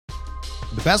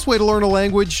The best way to learn a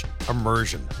language?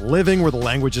 Immersion. Living where the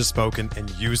language is spoken and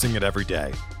using it every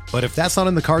day. But if that's not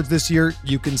in the cards this year,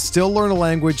 you can still learn a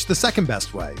language the second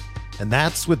best way, and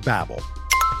that's with Babbel.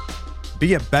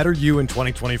 Be a better you in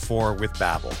 2024 with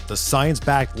Babbel, the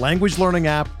science-backed language learning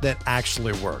app that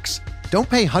actually works. Don't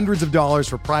pay hundreds of dollars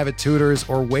for private tutors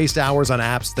or waste hours on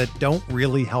apps that don't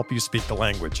really help you speak the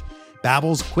language.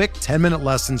 Babbel's quick 10-minute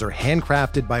lessons are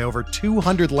handcrafted by over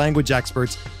 200 language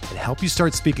experts and help you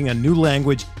start speaking a new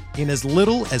language in as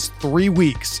little as 3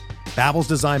 weeks. Babbel's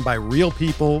designed by real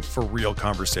people for real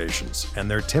conversations,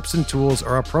 and their tips and tools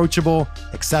are approachable,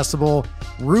 accessible,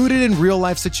 rooted in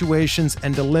real-life situations,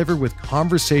 and delivered with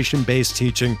conversation-based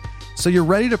teaching, so you're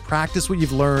ready to practice what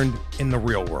you've learned in the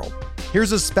real world.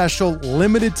 Here's a special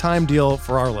limited-time deal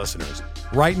for our listeners.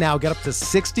 Right now, get up to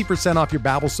 60% off your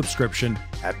Babbel subscription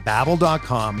at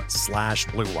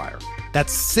babbel.com/Blue Wire.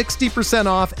 That's 60%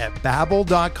 off at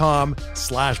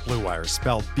babbel.com/Blue Wire,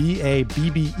 spelled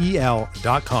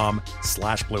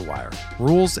BABBEL.com/Blue Wire.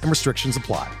 Rules and restrictions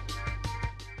apply.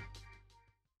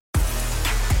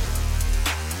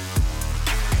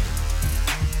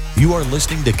 You are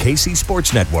listening to KC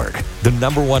Sports Network, the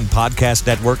 #1 podcast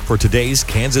network for today's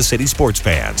Kansas City sports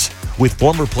fans. With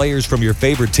former players from your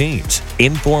favorite teams,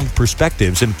 informed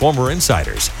perspectives, and former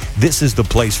insiders, this is the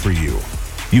place for you.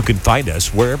 You can find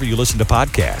us wherever you listen to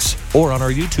podcasts, or on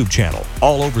our YouTube channel,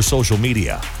 all over social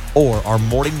media, or our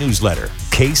morning newsletter,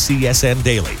 KCSN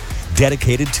Daily,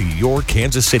 dedicated to your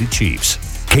Kansas City Chiefs.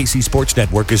 KC Sports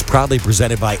Network is proudly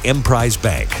presented by Emprise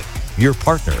Bank, your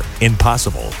partner in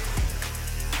possible.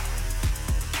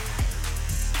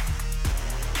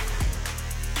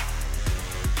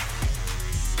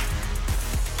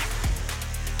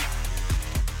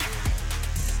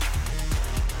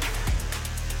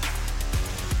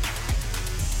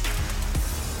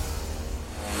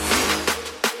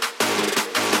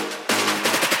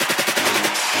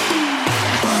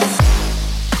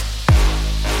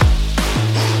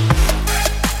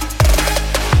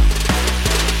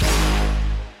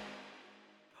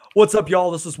 What's up,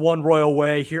 y'all? This is One Royal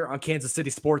Way here on Kansas City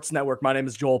Sports Network. My name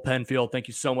is Joel Penfield. Thank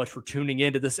you so much for tuning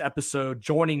into this episode.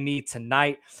 Joining me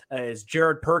tonight is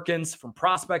Jared Perkins from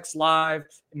Prospects Live,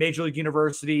 Major League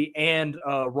University, and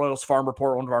Royals Farm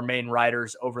Report, one of our main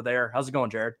writers over there. How's it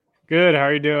going, Jared? Good. How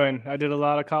are you doing? I did a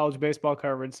lot of college baseball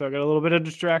coverage, so I got a little bit of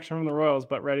distraction from the Royals,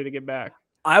 but ready to get back.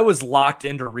 I was locked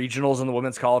into regionals in the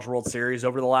Women's College World Series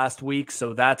over the last week,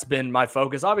 so that's been my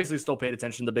focus. Obviously, still paid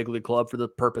attention to the Big League Club for the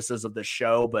purposes of this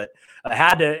show, but I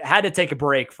had to take a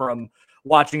break from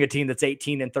watching a team that's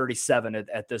 18-37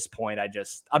 at this point.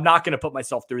 I'm not going to put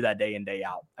myself through that day in, day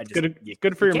out.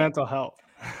 Good for your mental health.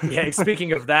 Yeah,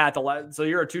 speaking of that, so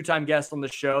you're a two-time guest on the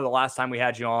show. The last time we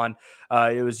had you on,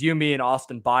 it was you, me, and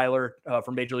Austin Byler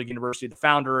from Major League University, the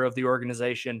founder of the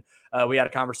organization. We had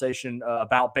a conversation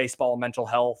about baseball and mental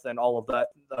health and all of that.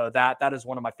 That is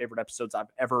one of my favorite episodes I've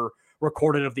ever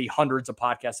recorded of the hundreds of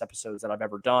podcast episodes that I've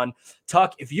ever done.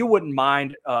 Tuck, if you wouldn't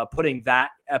mind putting that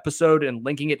episode and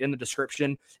linking it in the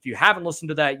description. If you haven't listened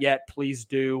to that yet, please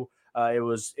do. It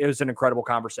was an incredible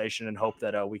conversation, and hope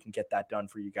that we can get that done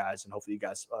for you guys, and hopefully you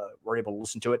guys were able to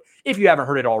listen to it if you haven't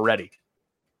heard it already.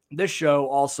 This show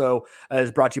also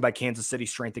is brought to you by Kansas City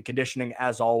Strength and Conditioning,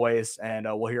 as always, and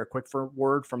we'll hear a quick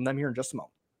word from them here in just a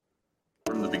moment.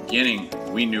 From the beginning,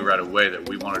 we knew right away that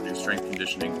we wanted to do strength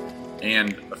conditioning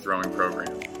and a throwing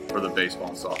program for the baseball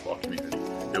and softball community.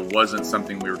 It wasn't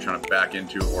something we were trying to back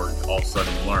into or all of a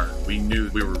sudden learn. We knew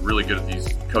we were really good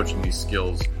at coaching these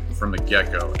skills from the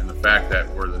get-go, and the fact that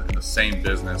we're in the same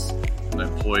business and the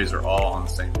employees are all on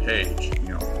the same page,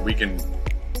 we can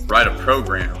write a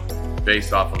program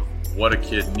based off of what a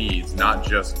kid needs, not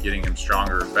just getting him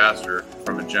stronger or faster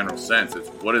from a general sense. It's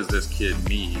what does this kid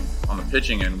need? On the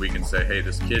pitching end, we can say, hey,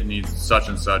 this kid needs such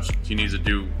and such. He needs to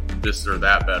do this or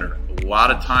that better. A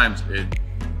lot of times it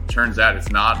turns out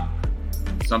it's not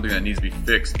something that needs to be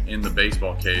fixed in the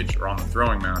baseball cage or on the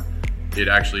throwing mound. It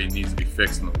actually needs to be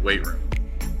fixed in the weight room.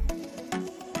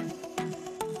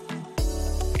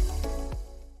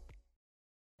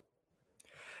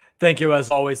 Thank you, as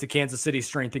always, to Kansas City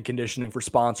Strength and Conditioning for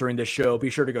sponsoring this show.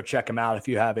 Be sure to go check them out if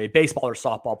you have a baseball or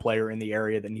softball player in the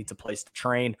area that needs a place to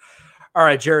train. All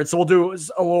right, Jared, so we'll do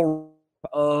a little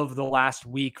of the last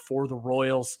week for the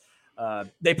Royals.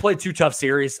 They played two tough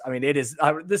series. I mean,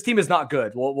 this team is not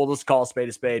good. We'll just call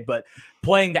a spade, but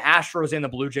playing the Astros and the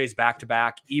Blue Jays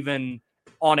back-to-back, even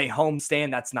on a home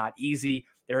stand, that's not easy.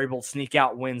 They're able to sneak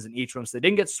out wins in each one, so they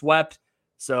didn't get swept.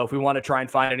 So if we want to try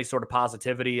and find any sort of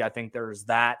positivity, I think there's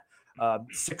that.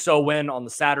 6-0 win on the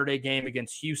Saturday game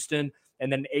against Houston, and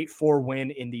then 8-4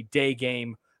 win in the day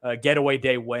game getaway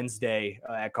day Wednesday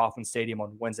at Kauffman Stadium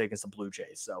on Wednesday against the Blue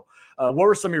Jays. So what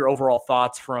were some of your overall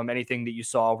thoughts from anything that you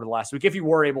saw over the last week, if you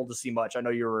were able to see much? I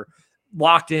know you were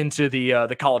locked into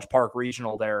the College Park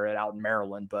Regional there out in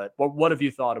Maryland, but what have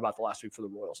you thought about the last week for the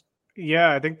Royals?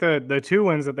 Yeah, I think the 2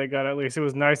 wins that they got, at least, it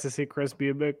was nice to see Chris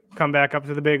Bubic come back up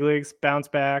to the big leagues, bounce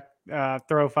back,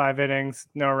 throw 5 innings,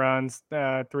 no runs,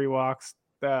 3 walks.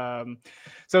 So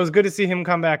it was good to see him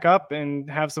come back up and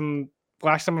have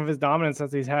flash some of his dominance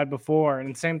as he's had before.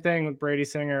 And same thing with Brady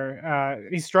Singer.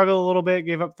 He struggled a little bit,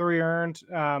 gave up 3 earned,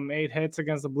 8 hits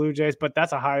against the Blue Jays, but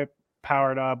that's a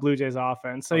high-powered Blue Jays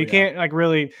offense. So you can't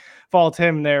really fault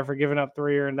him there for giving up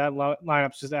 3 earned. That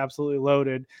lineup's just absolutely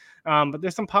loaded. But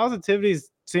there's some positivities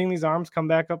seeing these arms come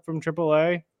back up from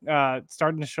AAA,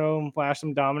 starting to show them flash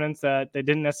some dominance that they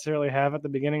didn't necessarily have at the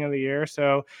beginning of the year.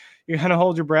 So you kind of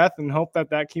hold your breath and hope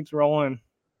that keeps rolling.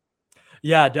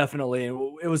 Yeah, definitely.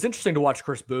 It was interesting to watch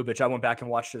Chris Bubic. I went back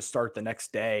and watched his start the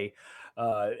next day,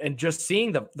 and just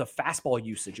seeing the fastball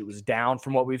usage, it was down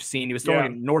from what we've seen. He was throwing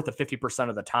it north of 50%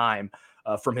 of the time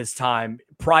from his time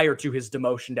prior to his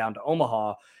demotion down to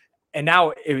Omaha. And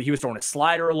now he was throwing a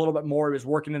slider a little bit more. He was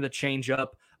working in the changeup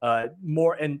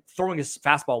more and throwing his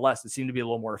fastball less. It seemed to be a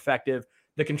little more effective.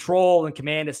 The control and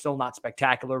command is still not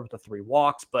spectacular with the 3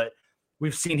 walks, but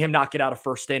we've seen him not get out of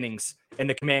first innings and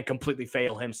the command completely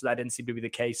fail him. So that didn't seem to be the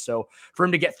case. So for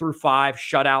him to get through 5,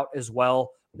 shutout as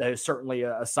well, that is certainly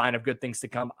a sign of good things to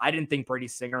come. I didn't think Brady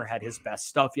Singer had his best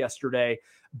stuff yesterday,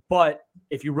 but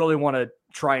if you really want to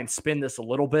try and spin this a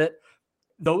little bit,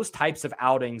 those types of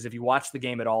outings, if you watch the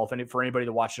game at all, for anybody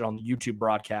to watch it on the YouTube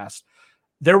broadcast,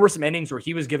 there were some innings where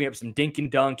he was giving up some dink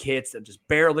and dunk hits that just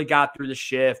barely got through the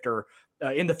shift, or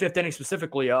in the 5th inning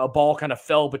specifically, a ball kind of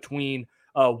fell between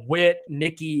Witt,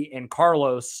 Nicky, and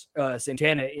Carlos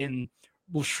Santana in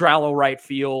shallow right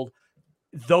field.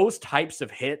 Those types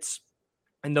of hits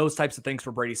and those types of things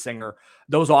for Brady Singer,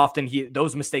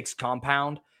 those mistakes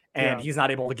compound, and he's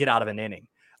not able to get out of an inning.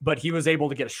 But he was able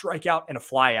to get a strikeout and a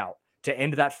flyout to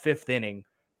end that 5th inning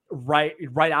right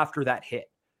after that hit.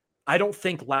 I don't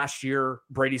think last year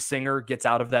Brady Singer gets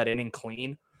out of that inning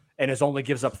clean and only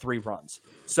gives up 3 runs.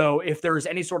 So if there's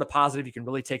any sort of positive you can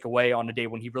really take away on a day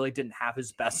when he really didn't have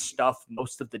his best stuff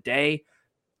most of the day,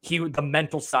 the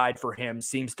mental side for him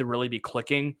seems to really be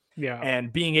clicking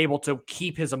and being able to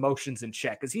keep his emotions in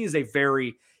check, because he's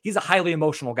a highly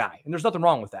emotional guy, and there's nothing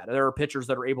wrong with that. There are pitchers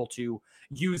that are able to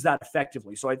use that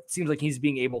effectively. So it seems like he's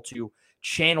being able to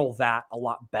channel that a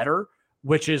lot better,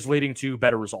 which is leading to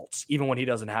better results, even when he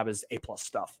doesn't have his A+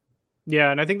 stuff.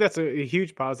 Yeah, and I think that's a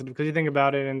huge positive, because you think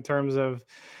about it in terms of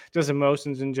just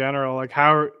emotions in general, like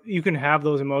how you can have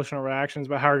those emotional reactions,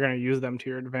 but how are you going to use them to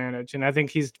your advantage? And I think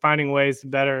he's finding ways to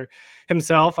better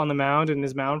himself on the mound and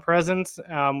his mound presence,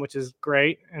 which is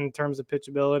great in terms of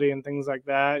pitchability and things like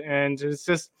that. And it's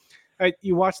just,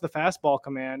 you watch the fastball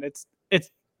command, it's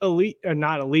elite, or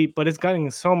not elite, but it's getting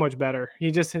so much better.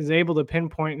 He just is able to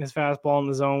pinpoint his fastball in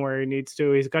the zone where he needs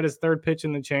to. He's got his 3rd pitch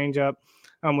in the changeup,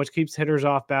 which keeps hitters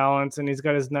off balance, and he's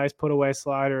got his nice put away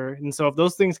slider. And so if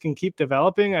those things can keep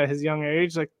developing at his young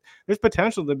age, like, there's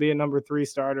potential to be a number 3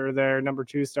 starter there, number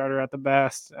 2 starter at the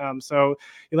best. So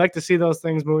you like to see those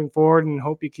things moving forward and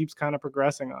hope he keeps kind of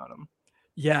progressing on them.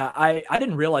 Yeah, I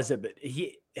didn't realize it, but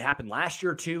it happened last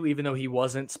year too, even though he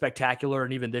wasn't spectacular.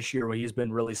 And even this year where he's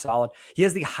been really solid, he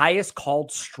has the highest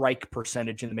called strike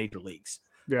percentage in the major leagues.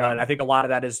 Yeah. And I think a lot of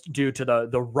that is due to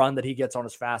the run that he gets on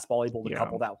his fastball, able to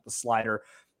couple that with the slider.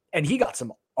 And he got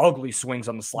some ugly swings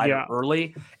on the slider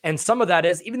early. And some of that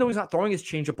is, even though he's not throwing his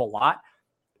changeup a lot,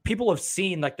 people have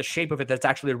seen like the shape of it. That's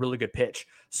actually a really good pitch.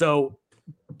 So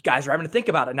guys are having to think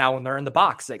about it now when they're in the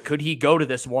box. Like, could he go to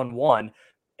this 1-1?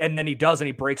 And then he does, and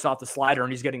he breaks off the slider,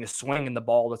 and he's getting a swing in the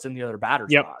ball that's in the other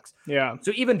batter's box. Yeah.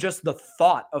 So even just the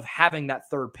thought of having that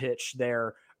 3rd pitch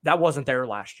there, that wasn't there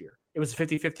last year. It was a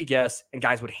 50-50 guess, and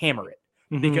guys would hammer it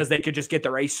because they could just get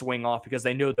their ace swing off because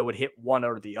they knew they would hit one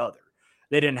or the other.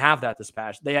 They didn't have that this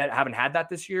past. Haven't had that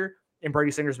this year, and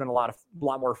Brady Singer's been a lot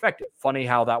more effective. Funny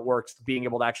how that works, being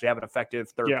able to actually have an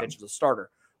effective 3rd pitch as a starter.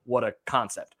 What a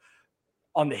concept.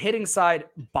 On the hitting side,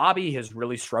 Bobby has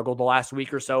really struggled the last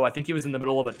week or so. I think he was in the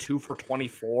middle of a 2 for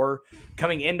 24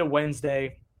 coming into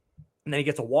Wednesday, and then he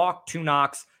gets a walk, 2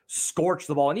 knocks, scorched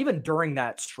the ball. And even during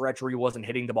that stretch where he wasn't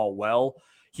hitting the ball well,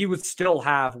 he would still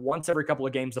have once every couple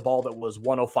of games the ball that was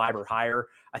 105 or higher.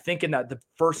 I think in the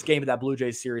first game of that Blue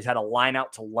Jays series had a line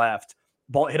out to left,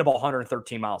 hit a ball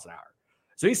 113 miles an hour.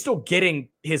 So he's still getting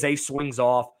his ace swings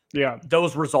off. Yeah,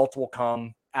 those results will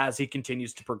come as he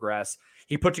continues to progress.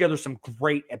 He put together some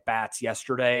great at-bats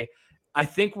yesterday. I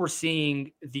think we're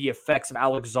seeing the effects of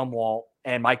Alex Zumwalt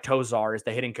and Mike Tozar as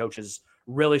the hitting coaches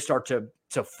really start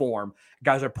to form,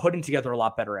 guys are putting together a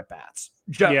lot better at bats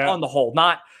on the whole.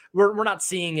 We're not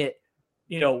seeing it,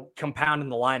 compound in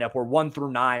the lineup where 1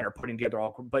 through 9 are putting together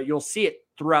all, but you'll see it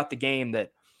throughout the game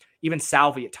that even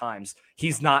Salvi at times,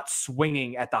 he's not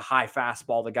swinging at the high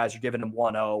fastball that guys are giving him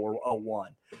 1-0 or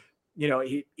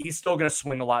 0-1. He's still going to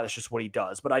swing a lot. That's just what he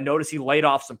does. But I noticed he laid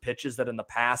off some pitches that in the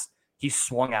past he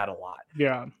swung at a lot.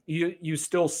 Yeah. You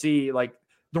still see, like,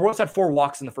 the Royals had 4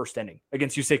 walks in the first inning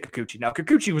against Yusei Kikuchi. Now,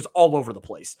 Kikuchi was all over the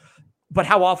place. But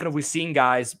how often have we seen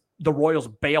the Royals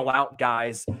bail out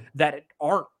guys that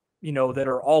aren't, that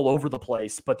are all over the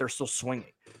place, but they're still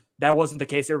swinging? That wasn't the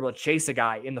case. They were able to chase a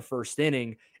guy in the first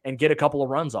inning and get a couple of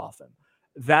runs off him.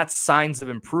 That's signs of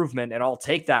improvement, and I'll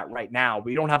take that right now.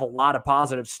 We don't have a lot of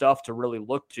positive stuff to really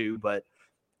look to, but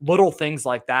little things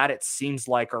like that, it seems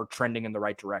like, are trending in the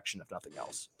right direction, if nothing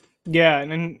else. Yeah,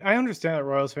 and I understand that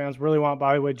Royals fans really want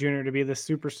Bobby Witt Jr. to be the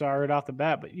superstar right off the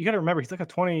bat, but you got to remember, he's like a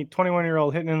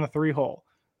 21-year-old hitting in the 3-hole.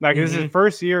 Like, this is his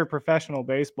first year of professional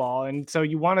baseball, and so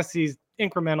you want to see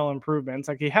incremental improvements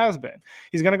like he has been.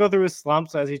 He's going to go through his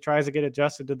slumps as he tries to get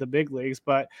adjusted to the big leagues,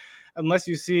 but unless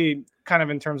you see kind of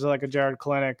in terms of like a Jared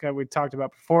Kalenic we talked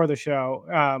about before the show,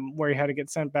 where he had to get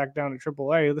sent back down to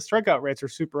AAA, the strikeout rates are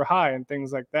super high and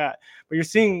things like that. But you're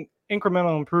seeing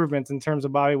incremental improvements in terms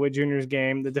of Bobby Witt Jr.'s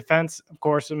game. The defense, of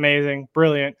course, amazing,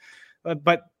 brilliant.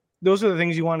 But those are the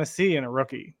things you want to see in a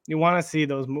rookie. You want to see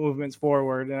those movements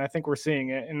forward, and I think we're seeing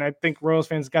it. And I think Royals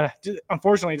fans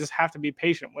unfortunately just have to be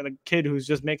patient with a kid who's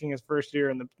just making his first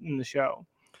year in the show.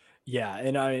 Yeah,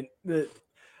 and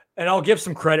and I'll give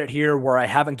some credit here where I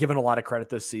haven't given a lot of credit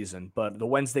this season, but the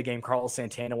Wednesday game, Carlos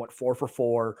Santana went 4 for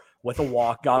 4 with a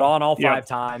walk, got on all 5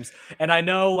 times. And I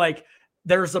know, like,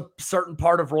 there's a certain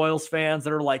part of Royals fans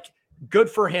that are like, good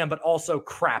for him, but also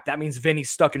crap. That means Vinny's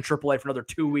stuck in AAA for another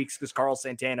 2 weeks because Carlos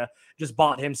Santana just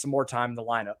bought him some more time in the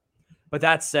lineup. But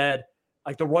that said,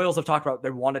 like, the Royals have talked about, they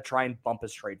want to try and bump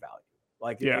his trade value.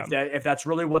 Like, if that's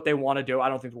really what they want to do, I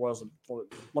don't think the Royals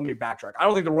let me backtrack. I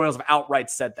don't think the Royals have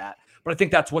outright said that, but I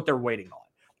think that's what they're waiting on.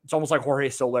 It's almost like Jorge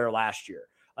Soler last year.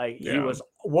 Like, he was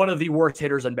one of the worst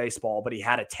hitters in baseball, but he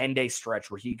had a 10-day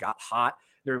stretch where he got hot.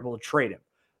 They're able to trade him.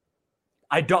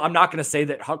 I'm not going to say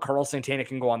that Carlos Santana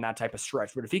can go on that type of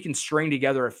stretch, but if he can string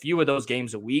together a few of those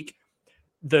games a week,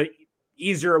 the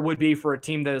easier it would be for a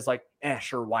team that is like,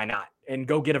 sure, why not? And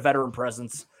go get a veteran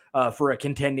presence for a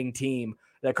contending team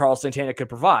that Carlos Santana could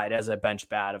provide as a bench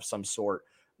bat of some sort.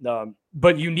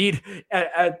 But you need,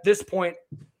 at this point,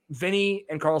 Vinny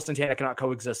and Carlos Santana cannot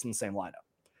coexist in the same lineup.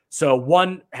 So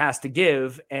one has to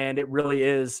give, and it really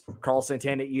is Carlos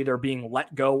Santana either being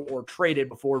let go or traded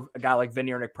before a guy like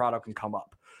Vinny or Nick Pratto can come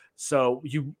up. So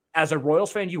you, as a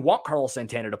Royals fan, you want Carlos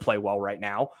Santana to play well right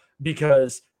now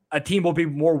because a team will be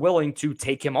more willing to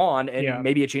take him on, and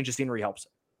maybe a change of scenery helps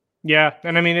it. Yeah,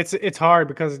 and I mean, it's hard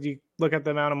because you look at the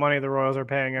amount of money the Royals are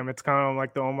paying him. It's kind of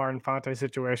like the Omar Infante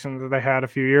situation that they had a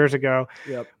few years ago,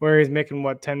 where he's making,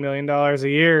 $10 million a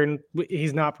year, and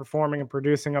he's not performing and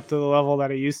producing up to the level that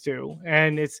he used to.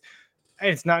 And it's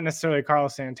not necessarily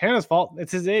Carlos Santana's fault.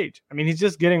 It's his age. I mean, he's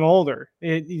just getting older.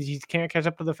 He can't catch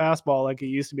up to the fastball like he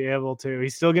used to be able to.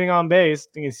 He's still getting on base,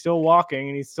 and he's still walking,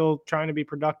 and he's still trying to be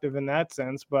productive in that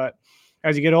sense. But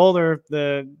as you get older,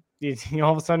 you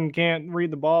all of a sudden can't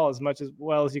read the ball as much as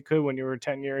well as you could when you were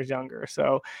 10 years younger.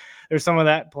 So there's some of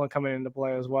that coming into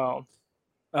play as well.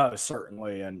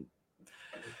 Certainly. And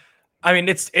I mean,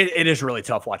 it is really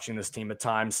tough watching this team at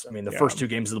times. I mean, the first 2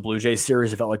 games of the Blue Jays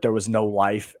series, it felt like there was no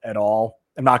life at all.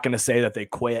 I'm not going to say that they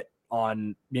quit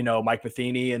on, Mike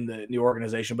Matheny and the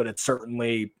organization, but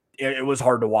it was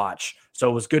hard to watch.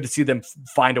 So it was good to see them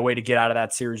find a way to get out of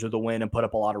that series with a win and put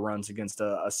up a lot of runs against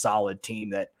a solid team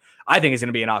that I think is going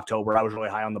to be in October. I was really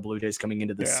high on the Blue Jays coming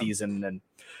into the season, and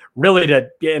really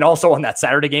and also on that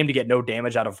Saturday game to get no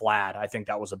damage out of Vlad. I think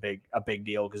that was a big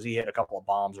deal because he hit a couple of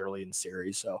bombs early in the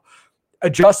series. So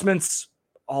adjustments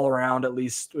all around, at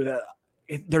least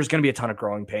there's going to be a ton of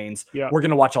growing pains. Yeah. We're going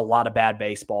to watch a lot of bad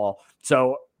baseball.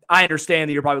 So I understand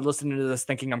that you're probably listening to this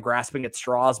thinking I'm grasping at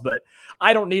straws, but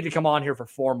I don't need to come on here for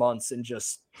 4 months and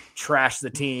just trash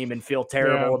the team and feel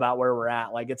terrible about where we're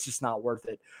at. Like, it's just not worth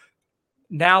it.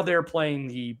 Now they're playing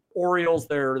the Orioles.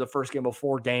 They're the first game of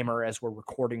 4-gamer as we're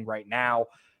recording right now.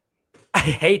 I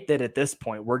hate that at this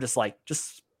point we're just like,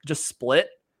 just split,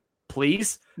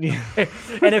 please. Yeah.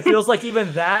 And it feels like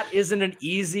even that isn't an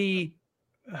easy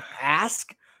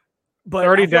ask. But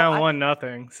already down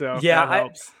 1-0. So that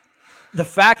helps. The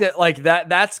fact that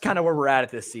that's kind of where we're at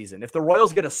this season. If the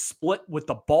Royals get a split with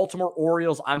the Baltimore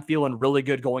Orioles, I'm feeling really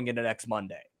good going into next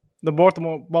Monday. The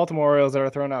Baltimore Orioles are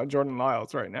throwing out Jordan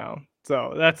Lyles right now.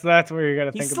 So that's where you're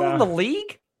going to think about. He's still in the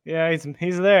league? Yeah,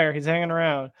 he's there. He's hanging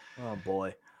around. Oh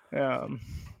boy.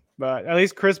 But at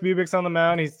least Chris Bubik's on the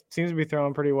mound. He seems to be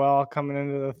throwing pretty well coming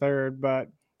into the third. But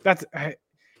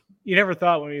you never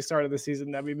thought when we started the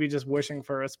season that we'd be just wishing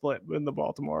for a split with the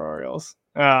Baltimore Orioles.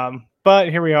 But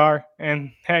here we are,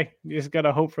 and hey, you just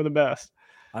gotta hope for the best.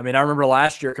 I mean, I remember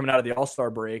last year coming out of the All-Star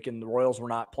break and the Royals were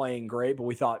not playing great, but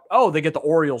we thought, oh, they get the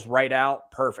Orioles right out.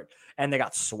 Perfect. And they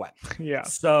got swept. Yeah.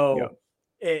 So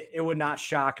it would not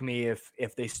shock me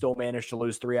if they still managed to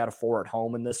lose 3 out of 4 at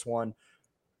home in this one.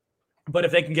 But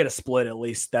if they can get a split, at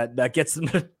least that gets them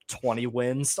to 20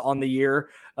 wins on the year,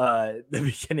 the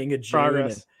beginning of June.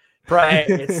 Progress. Right.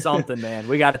 It's something, man.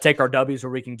 We got to take our W's where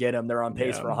we can get them. They're on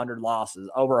pace for 100 losses,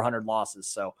 over 100 losses.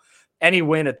 So any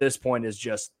win at this point is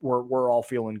just, we're all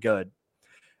feeling good.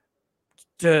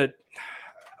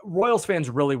 Royals fans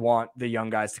really want the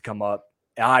young guys to come up.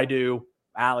 I do.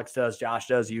 Alex does. Josh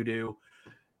does. You do.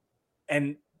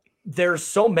 And there's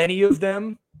so many of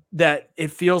them that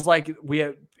it feels like we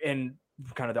have, and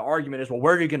kind of the argument is, well,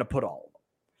 where are you going to put all of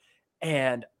them?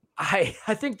 And I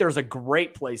think there's a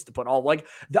great place to put all,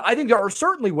 I think there are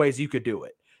certainly ways you could do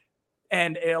it.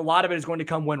 And a lot of it is going to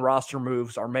come when roster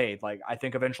moves are made. Like, I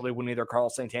think eventually when either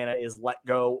Carlos Santana is let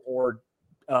go or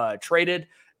traded,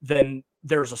 then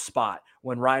there's a spot.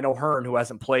 When Ryan O'Hearn, who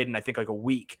hasn't played in, I think, like a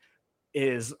week,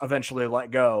 is eventually let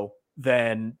go,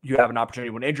 then you have an opportunity.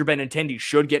 When Andrew Benintendi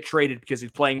should get traded because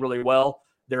he's playing really well,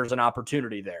 there's an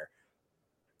opportunity there.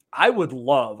 I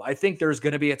think there's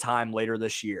going to be a time later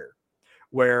this year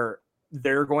where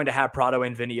they're going to have Prado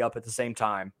and Vinny up at the same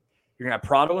time. You're going to have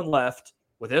Prado in left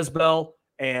with Isbell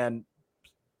and,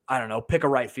 I don't know, pick a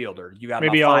right fielder. You got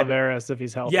maybe Olivares if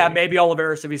he's healthy. Yeah, maybe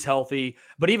Olivares if he's healthy.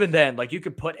 But even then, you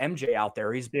could put MJ out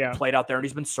there. He's played out there and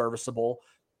he's been serviceable.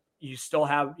 You still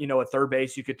have, at third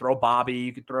base, you could throw Bobby.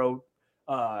 You could throw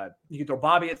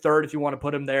Bobby at third if you want to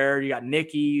put him there. You got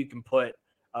Nicky. You can put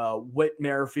Whit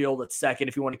Merrifield at second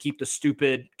if you want to keep the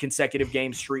stupid consecutive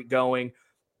game streak going.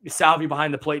 Salvi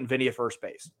behind the plate and Vinny at first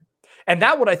base. And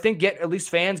that would, I think, get at least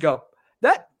fans go,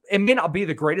 that it may not be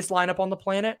the greatest lineup on the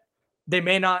planet. They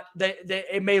may not,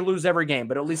 it may lose every game,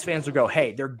 but at least fans will go,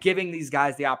 hey, they're giving these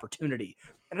guys the opportunity.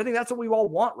 And I think that's what we all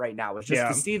want right now, is just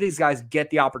to see these guys get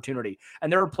the opportunity.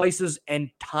 And there are places and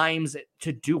times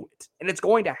to do it. And it's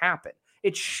going to happen.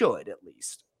 It should, at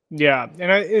least. Yeah.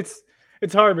 And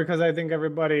it's hard because I think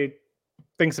everybody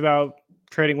thinks about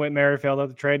trading Whit Merrifield at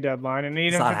the trade deadline. And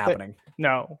it's not happening.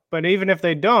 No. But even if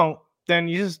they don't, then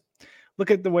you just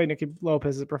look at the way Nicky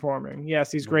Lopez is performing.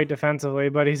 Yes, he's great defensively,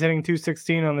 but he's hitting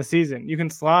 .216 on the season. You can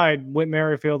slide Whit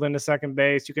Merrifield into second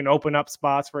base. You can open up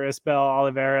spots for Isbell,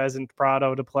 Olivares, and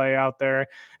Prado to play out there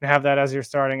and have that as your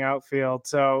starting outfield.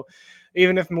 So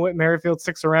even if Whit Merrifield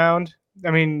sticks around,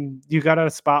 I mean, you got a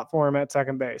spot for him at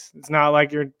second base. It's not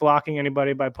like you're blocking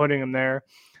anybody by putting him there.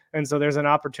 And so there's an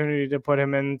opportunity to put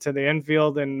him into the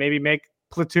infield and maybe make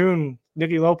platoon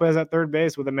Nicky Lopez at third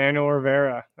base with Emmanuel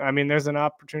Rivera. I mean, there's an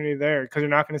opportunity there because you're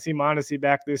not going to see Mondesi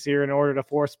back this year in order to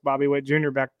force Bobby Witt Jr.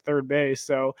 back to third base.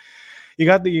 So you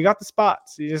got the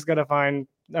spots. You just got to find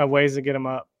ways to get them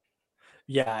up.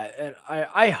 Yeah, and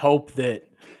I hope that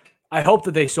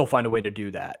they still find a way to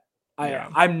do that.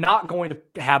 I'm not going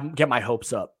to get my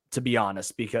hopes up, to be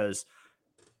honest, because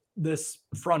this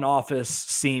front office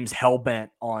seems hell-bent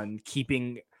on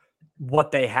keeping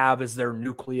what they have as their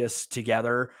nucleus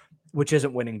together, which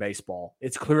isn't winning baseball.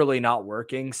 It's clearly not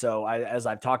working. So as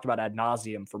I've talked about ad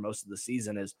nauseum for most of the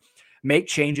season, is make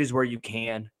changes where you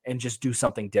can and just do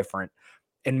something different.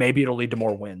 And maybe it'll lead to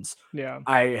more wins. Yeah.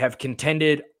 I have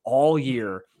contended all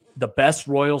year the best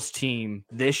Royals team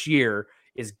this year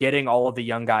is getting all of the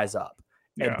young guys up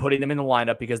and putting them in the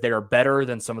lineup because they are better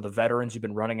than some of the veterans you've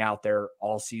been running out there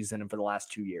all season and for the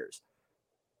last 2 years.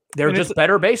 They're just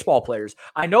better baseball players.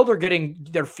 I know they're getting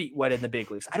their feet wet in the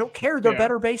big leagues. I don't care. They're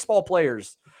better baseball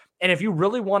players. And if you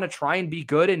really want to try and be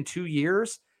good in 2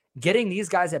 years, getting these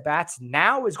guys at bats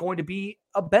now is going to be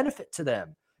a benefit to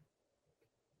them.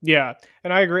 Yeah,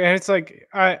 and I agree. And it's like,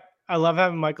 I love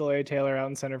having Michael A. Taylor out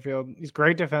in center field. He's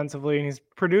great defensively, and he's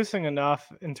producing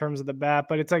enough in terms of the bat.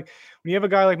 But it's like when you have a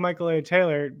guy like Michael A.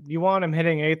 Taylor, you want him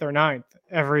hitting 8th or 9th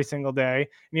every single day.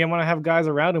 And you want to have guys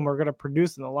around him who are going to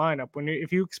produce in the lineup.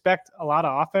 If you expect a lot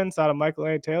of offense out of Michael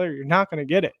A. Taylor, you're not going to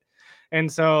get it. And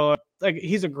so,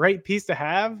 he's a great piece to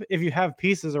have if you have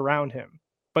pieces around him.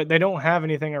 But they don't have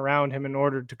anything around him in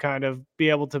order to kind of be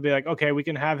able to be like, okay, we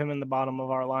can have him in the bottom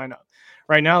of our lineup.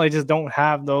 Right now, they just don't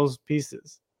have those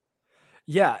pieces.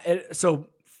 Yeah. So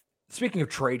speaking of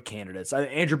trade candidates,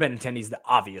 Andrew Benintendi is the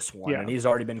obvious one, and he's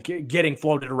already been getting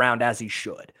floated around as he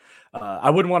should. I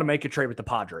wouldn't want to make a trade with the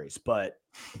Padres, but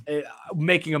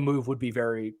making a move would be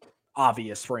very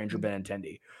obvious for Andrew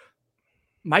Benintendi.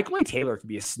 Michael A. Taylor could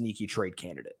be a sneaky trade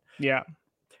candidate. Yeah.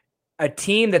 A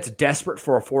team that's desperate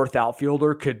for a fourth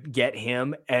outfielder could get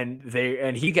him, and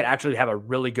he could actually have a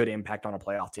really good impact on a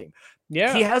playoff team.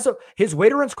 Yeah. He has his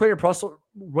weighted runs created plus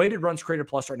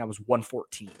right now is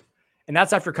 114. And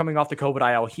that's after coming off the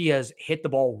COVID IL. He has hit the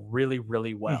ball really,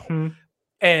 really well. Mm-hmm.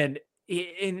 And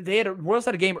Royals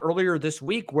had a game earlier this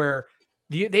week where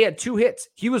they had 2 hits.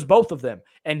 He was both of them.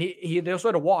 And they also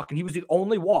had a walk, and he was the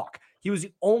only walk. He was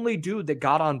the only dude that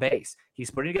got on base. He's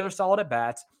putting together solid at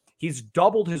bats. He's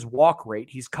doubled his walk rate.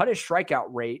 He's cut his strikeout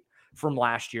rate from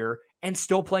last year and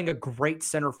still playing a great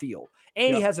center field.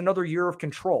 And he has another year of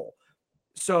control.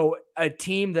 So a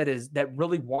team that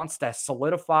really wants to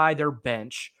solidify their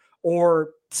bench,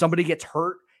 or somebody gets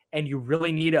hurt and you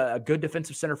really need a good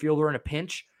defensive center fielder in a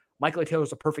pinch, Michael A. Taylor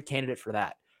is a perfect candidate for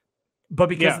that. But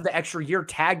because of the extra year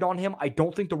tagged on him, I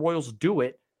don't think the Royals do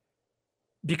it,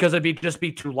 because it'd just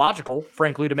be too logical,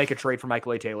 frankly, to make a trade for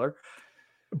Michael A. Taylor.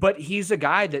 But he's a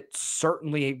guy that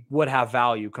certainly would have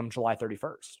value come July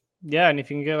 31st. Yeah, and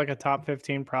if you can get like a top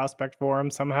 15 prospect for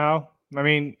him somehow, I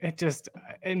mean,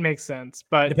 it makes sense.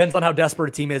 But depends on how desperate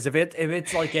a team is. If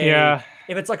it's like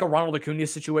a Ronald Acuna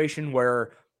situation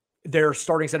where their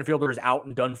starting center fielder is out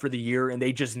and done for the year and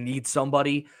they just need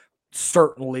somebody,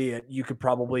 certainly you could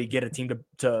probably get a team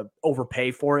to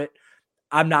overpay for it.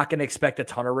 I'm not going to expect a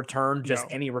ton of return. Just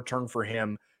any return for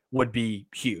him would be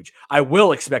huge. I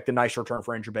will expect a nice return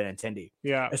for Andrew Benintendi.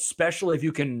 Yeah. Especially if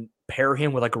you can pair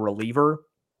him with like a reliever.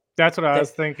 That's what I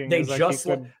was thinking. They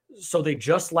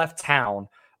just left town,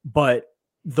 but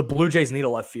the Blue Jays need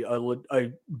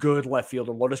a good left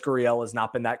fielder. Lourdes Gurriel has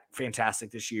not been that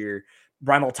fantastic this year.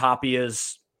 Reinald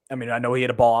Tapia's, I know he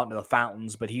had a ball out into the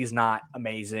fountains, but he's not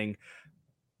amazing.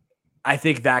 I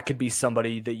think that could be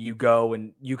somebody that you go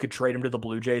and you could trade him to the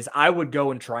Blue Jays. I would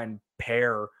go and try and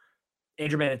pair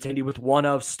Andrew Benintendi with one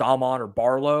of Stalmon or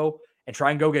Barlow and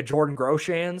try and go get Jordan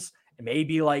Groshans and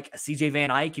maybe like a CJ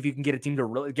Van Eyck if you can get a team to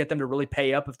really get them to really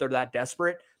pay up if they're that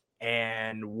desperate,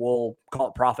 and we'll call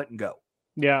it profit and go.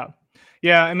 Yeah.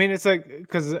 Yeah. I mean, it's like,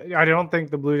 because I don't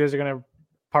think the Blue Jays are going to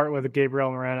part with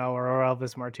Gabriel Moreno or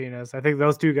Elvis Martinez. I think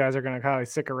those two guys are going to kind of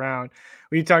stick around.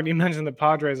 You mentioned the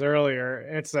Padres earlier.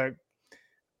 It's like,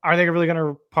 are they really going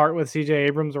to part with CJ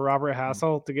Abrams or Robert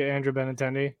Hassel to get Andrew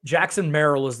Benintendi? Jackson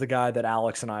Merrill is the guy that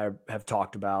Alex and I have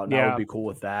talked about, and I would be cool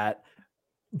with that.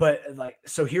 But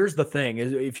so here's the thing: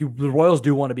 is the Royals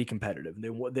do want to be competitive.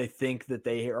 They think that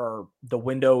the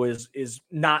window is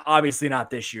not, obviously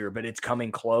not this year, but it's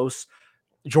coming close.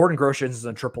 Jordan Groshans is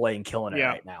in AAA and killing it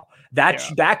right now.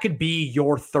 That could be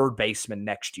your third baseman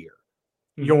next year.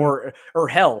 Mm-hmm. Or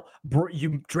hell,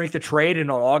 you drink the trade and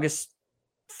on August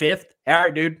 5th. All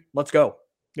right, dude, let's go.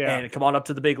 Yeah. And come on up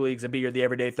to the big leagues and be the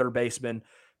everyday third baseman.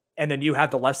 And then you have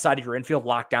the left side of your infield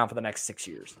locked down for the next 6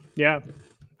 years. Yeah.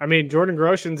 I mean, Jordan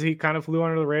Groshans, he kind of flew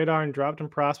under the radar and dropped in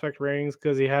prospect ratings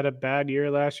because he had a bad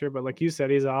year last year. But like you said,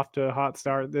 he's off to a hot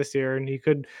start this year, and he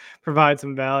could provide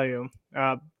some value.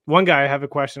 One guy I have a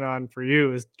question on for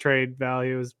you is trade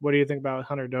values. What do you think about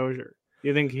Hunter Dozier? Do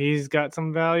you think he's got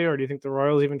some value, or do you think the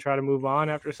Royals even try to move on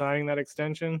after signing that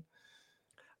extension?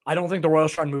 I don't think the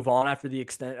Royals try to move on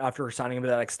after signing him to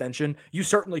that extension. You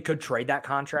certainly could trade that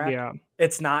contract. Yeah.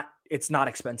 It's not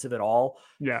expensive at all.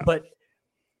 Yeah. But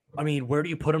I mean, where do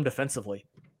you put him defensively?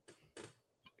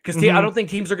 Because I don't think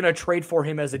teams are going to trade for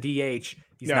him as a DH.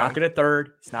 He's not good at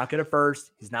third. He's not good at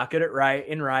first. He's not good at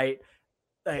right.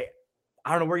 I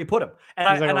don't know where you put him. And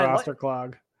he's like a roster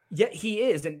clog. Yeah, he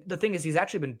is. And the thing is, he's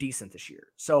actually been decent this year.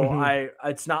 So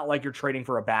it's not like you're trading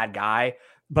for a bad guy,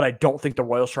 but I don't think the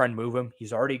Royals try and move him.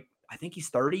 I think he's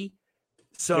 30.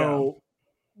 So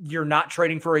you're not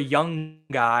trading for a young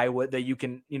guy that you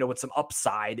can, with some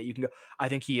upside that you can go. I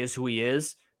think he is who he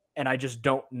is. And I just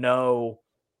don't know.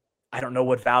 I don't know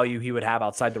what value he would have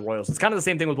outside the Royals. It's kind of the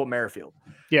same thing with Whit Merrifield.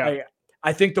 Yeah.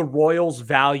 I think the Royals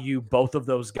value both of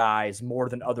those guys more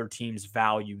than other teams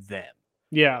value them.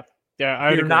 Yeah.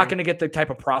 Yeah. You're not going to get the type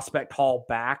of prospect haul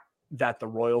back that the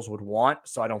Royals would want.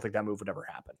 So I don't think that move would ever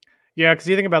happen. Yeah, because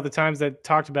you think about the times that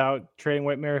talked about trading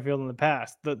Whit Merrifield in the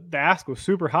past, the ask was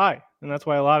super high. And that's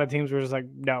why a lot of teams were just like,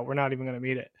 no, we're not even going to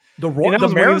meet it. The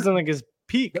Mariners was in his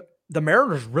peak. The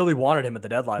Mariners really wanted him at the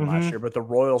deadline last year, but the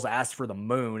Royals asked for the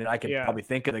moon, and I could probably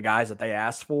think of the guys that they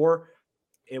asked for.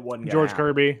 It wasn't George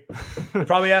Kirby. They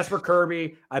probably asked for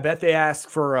Kirby. I bet they asked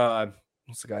for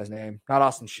what's the guy's name? Not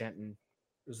Austin Shenton.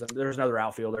 There's another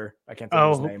outfielder. I can't think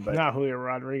of his name, but not Julio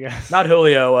Rodriguez. Not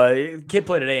Julio. Kid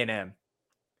played at A&M.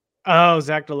 Oh,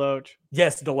 Zach Deloach.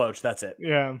 Yes, Deloach. That's it.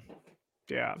 Yeah.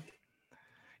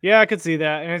 I could see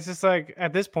that, and it's just like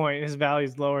at this point, his value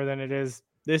is lower than it is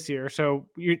this year. So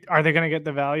are they going to get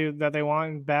the value that they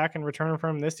want back in return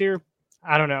from him this year?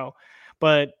 I don't know.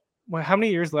 But how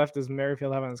many years left does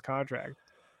Merrifield have on his contract?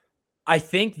 I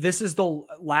think this is the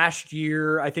last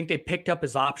year. I think they picked up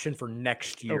his option for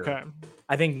next year. Okay.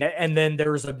 I think, and then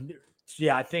there's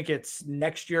I think it's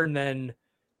next year. And then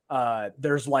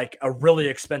there's like a really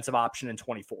expensive option in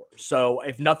 24. So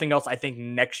if nothing else, I think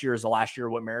next year is the last year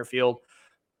with Merrifield.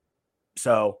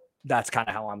 So that's kind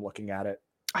of how I'm looking at it.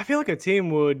 I feel like a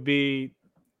team would be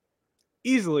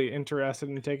easily interested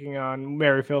in taking on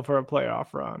Merrifield for a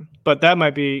playoff run, but that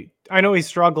might be, I know he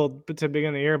struggled to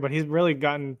begin the year, but he's really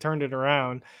turned it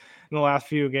around in the last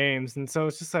few games. And so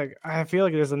it's just like, I feel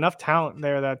like there's enough talent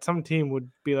there that some team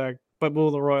would be like, but will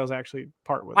the Royals actually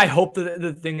part with it? I hope that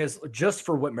the thing is, just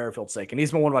for Whit Merrifield's sake, and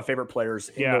he's been one of my favorite players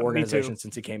in the organization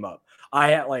since he came up.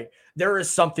 There is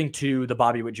something to the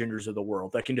Bobby Witt Juniors of the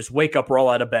world that can just wake up, roll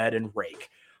out of bed, and rake.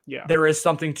 Yeah. There is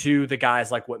something to the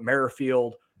guys like Whit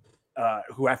Merrifield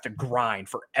who have to grind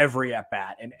for every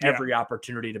at-bat and every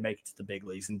opportunity to make it to the big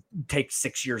leagues and take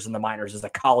 6 years in the minors as a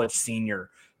college senior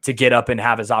to get up and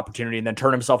have his opportunity and then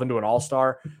turn himself into an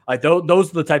all-star. Like those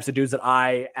are the types of dudes that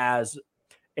I, as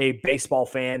a baseball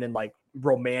fan and like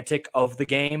romantic of the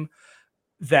game,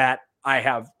 that I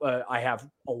have a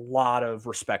lot of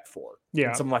respect for. Yeah.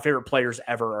 And some of my favorite players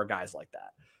ever are guys like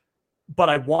that. But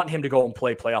I want him to go and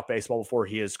play playoff baseball before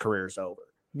his career is over.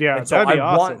 Yeah, and so that'd be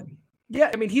awesome.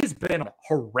 I mean, he's been on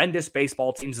horrendous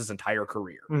baseball teams his entire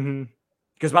career. Mm-hmm.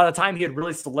 Because by the time he had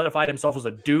really solidified himself as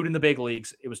a dude in the big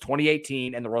leagues, it was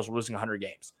 2018 and the Royals were losing 100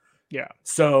 games. Yeah.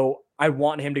 So I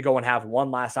want him to go and have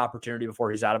one last opportunity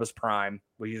before he's out of his prime,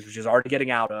 which he's already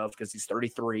getting out of because he's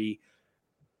 33.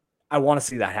 I want to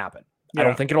see that happen. Yeah. I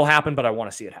don't think it'll happen, but I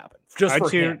want to see it happen just for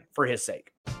him, for his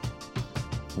sake.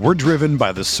 We're driven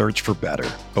by the search for better.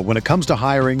 But when it comes to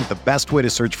hiring, the best way to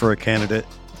search for a candidate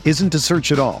isn't to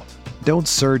search at all. Don't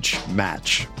search,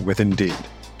 match with Indeed.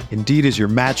 Indeed is your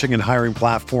matching and hiring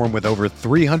platform with over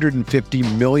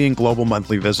 350 million global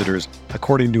monthly visitors,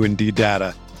 according to Indeed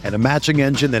data, and a matching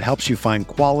engine that helps you find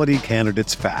quality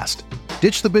candidates fast.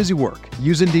 Ditch the busy work.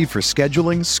 Use Indeed for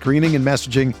scheduling, screening, and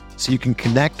messaging so you can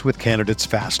connect with candidates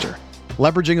faster.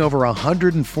 Leveraging over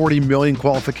 140 million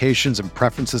qualifications and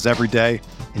preferences every day,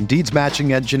 Indeed's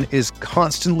matching engine is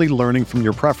constantly learning from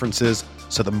your preferences,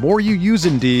 so the more you use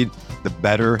Indeed, the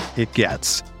better it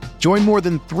gets. Join more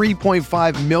than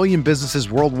 3.5 million businesses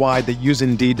worldwide that use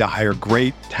Indeed to hire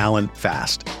great talent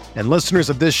fast. And listeners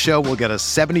of this show will get a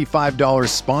 $75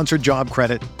 sponsored job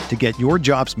credit to get your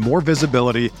jobs more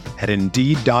visibility at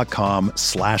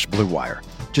Indeed.com/Blue Wire.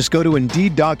 Just go to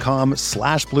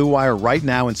Indeed.com/Blue Wire right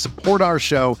now and support our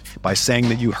show by saying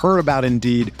that you heard about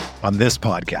Indeed on this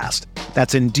podcast.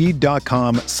 That's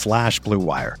Indeed.com/Blue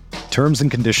Wire. Terms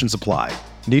and conditions apply.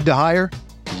 Need to hire?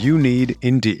 You need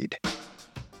Indeed.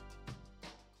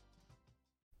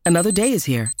 Another day is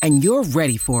here, and you're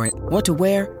ready for it. What to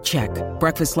wear? Check.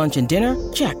 Breakfast, lunch, and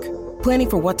dinner? Check. Planning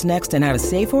for what's next and how to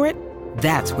save for it?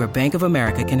 That's where Bank of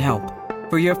America can help.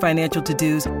 For your financial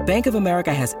to-dos, Bank of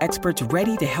America has experts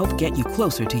ready to help get you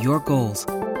closer to your goals.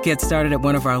 Get started at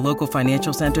one of our local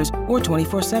financial centers or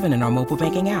 24/7 in our mobile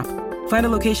banking app. Find a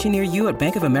location near you at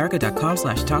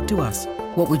bankofamerica.com/talktous.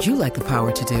 What would you like the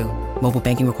power to do? Mobile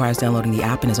banking requires downloading the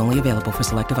app and is only available for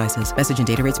select devices. Message and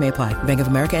data rates may apply. Bank of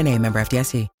America NA, member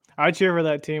FDIC. I'd cheer for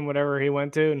that team, whatever he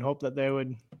went to, and hope that they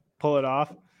would pull it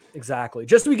off. Exactly.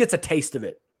 Just so he gets a taste of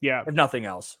it. Yeah. If nothing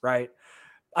else, right?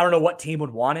 I don't know what team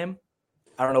would want him.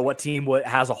 I don't know what team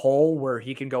has a hole where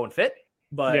he can go and fit,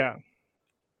 but yeah,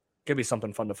 could be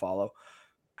something fun to follow.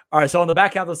 All right, so on the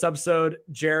back half of this episode,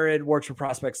 Jared works for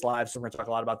Prospects Live, so we're going to talk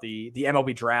a lot about the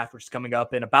MLB draft, which is coming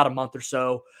up in about a month or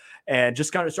so, and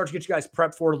just kind of start to get you guys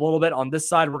prepped for it a little bit. On this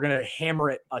side, we're going to hammer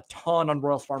it a ton on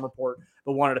Royals Farm Report,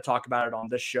 but wanted to talk about it on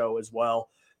this show as well.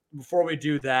 Before we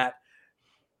do that,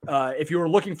 if you were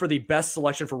looking for the best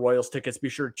selection for Royals tickets, be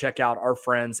sure to check out our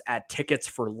friends at Tickets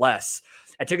for Less.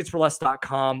 At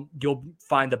ticketsforless.com, you'll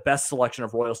find the best selection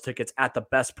of Royals tickets at the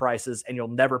best prices, and you'll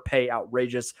never pay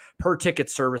outrageous per-ticket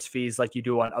service fees like you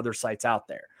do on other sites out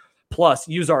there. Plus,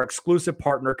 use our exclusive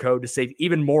partner code to save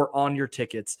even more on your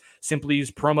tickets. Simply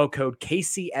use promo code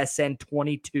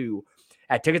KCSN22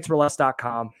 at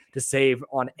ticketsforless.com to save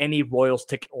on any Royals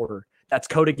ticket order. That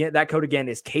code again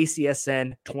is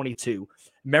KCSN22.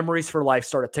 Memories for life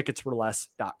start at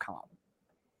ticketsforless.com.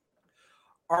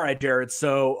 All right, Jared.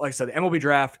 So, like I said, the MLB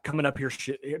draft coming up here.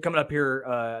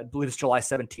 I believe it's July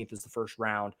 17th is the first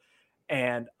round,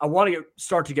 and I want to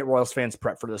start to get Royals fans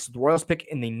prepped for this. The Royals pick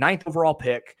in the 9th overall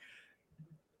pick.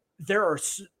 There are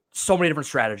so many different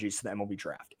strategies to the MLB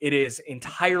draft. It is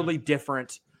entirely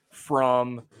different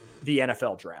from the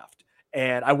NFL draft.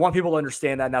 And I want people to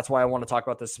understand that. And that's why I want to talk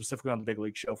about this specifically on the Big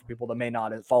League Show for people that may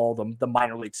not follow the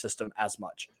minor league system as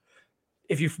much.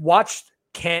 If you've watched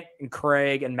Kent and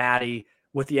Craig and Maddie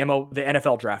with the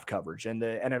NFL draft coverage and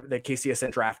the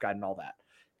KCSN draft guide and all that,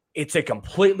 it's a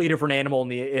completely different animal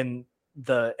in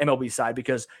the MLB side,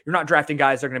 because you're not drafting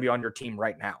guys that are going to be on your team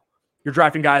right now. You're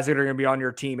drafting guys that are going to be on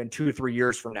your team in 2 to 3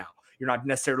 years from now. You're not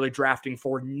necessarily drafting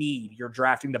for need. You're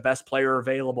drafting the best player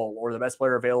available, or the best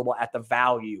player available at the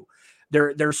value.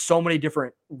 There's so many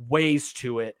different ways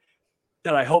to it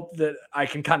that I hope that I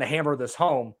can kind of hammer this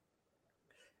home.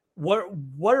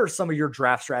 What are some of your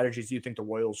draft strategies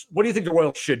what do you think the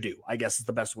Royals should do, I guess is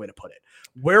the best way to put it?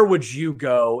 Where would you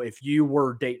go if you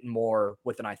were Dayton Moore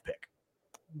with the 9th pick?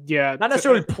 Yeah. Not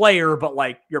necessarily player, but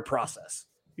like your process.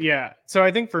 Yeah. So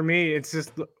I think for me, it's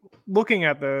just looking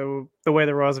at the way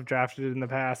the Royals have drafted in the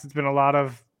past. It's been a lot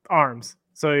of arms.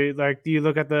 So like you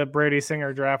look at the Brady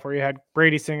Singer draft where you had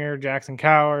Brady Singer, Jackson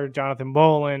Coward, Jonathan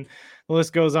Bolin. The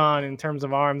list goes on in terms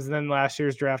of arms. And then last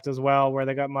year's draft as well, where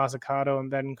they got Mazzucato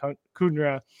and Ben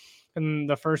Kudra in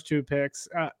the first 2 picks.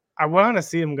 I want to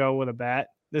see him go with a bat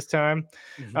this time.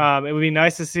 Mm-hmm. It would be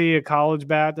nice to see a college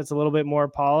bat that's a little bit more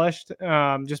polished,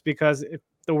 just because if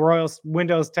the Royals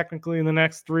windows technically in the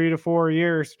next 3 to 4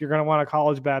 years, you're going to want a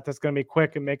college bat that's going to be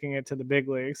quick and making it to the big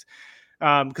leagues.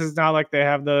 Because it's not like they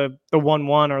have the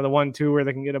 1-1 or the 1-2 where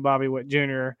they can get a Bobby Witt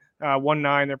Jr.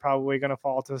 1-9, they're probably going to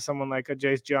fall to someone like a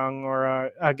Jace Jung or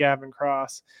a Gavin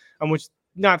Cross. Which,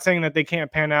 not saying that they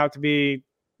can't pan out to be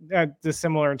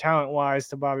dissimilar in talent-wise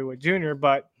to Bobby Witt Jr.,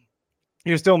 but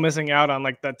you're still missing out on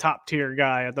like the top-tier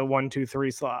guy at the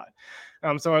 1-2-3 slot.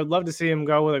 So I'd love to see him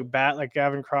go with a bat like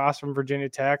Gavin Cross from Virginia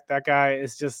Tech. That guy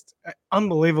is just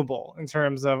unbelievable in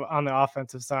terms of on the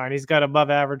offensive side. He's got above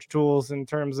average tools in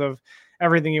terms of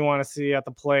everything you want to see at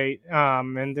the plate.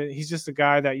 And he's just a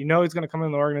guy that, he's going to come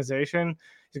in the organization.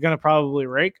 He's going to probably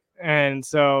rake. And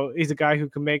so he's a guy who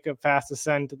can make a fast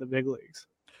ascent to the big leagues.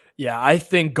 Yeah, I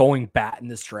think going bat in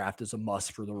this draft is a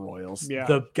must for the Royals. Yeah.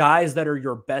 The guys that are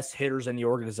your best hitters in the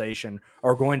organization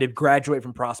are going to graduate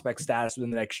from prospect status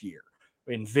within the next year.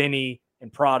 In Vinny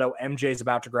and Prado, MJ's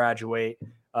about to graduate.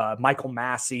 Michael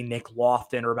Massey, Nick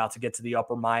Lofton are about to get to the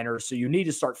upper minors. So you need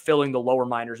to start filling the lower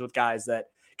minors with guys that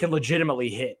can legitimately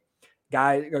hit.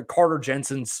 Carter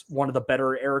Jensen's one of the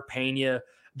better. Eric Pena,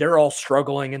 they're all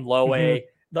struggling in low A.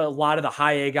 A lot of the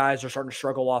high A guys are starting to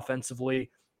struggle offensively.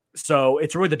 So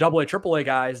it's really the AA, AAA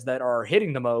guys that are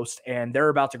hitting the most, and they're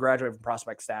about to graduate from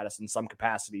prospect status in some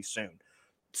capacity soon.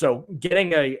 So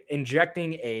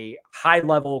injecting a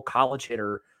high-level college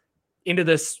hitter into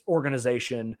this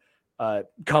organization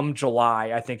come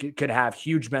July, I think it could have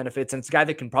huge benefits. And it's a guy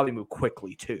that can probably move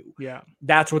quickly too. Yeah.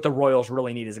 That's what the Royals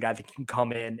really need, is a guy that can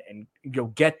come in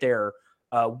and get there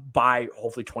by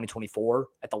hopefully 2024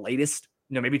 at the latest.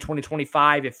 Maybe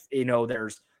 2025 if,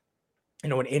 there's,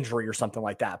 an injury or something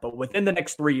like that. But within the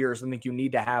next 3 years, I think you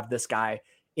need to have this guy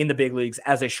in the big leagues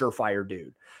as a surefire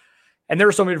dude. And there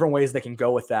are so many different ways they can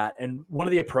go with that. And one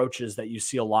of the approaches that you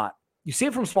see a lot, you see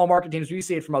it from small market teams, you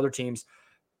see it from other teams.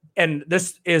 And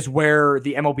this is where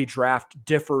the MLB draft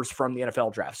differs from the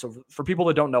NFL draft. So for people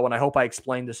that don't know, and I hope I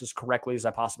explained this as correctly as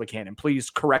I possibly can, and please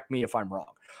correct me if I'm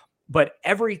wrong, but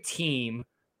every team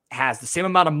has the same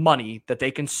amount of money that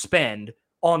they can spend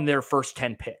on their first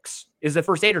 10 picks. Is it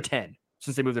first 8 or 10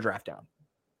 since they moved the draft down?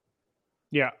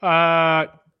 Yeah. I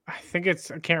think I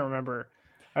can't remember.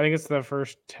 I think it's the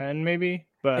first 10 maybe.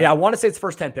 But yeah, I want to say it's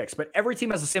first 10 picks, but every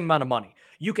team has the same amount of money.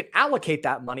 You can allocate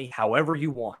that money however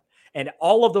you want. And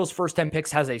all of those first 10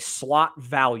 picks has a slot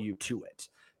value to it.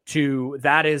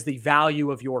 That is the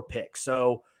value of your pick.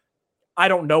 So I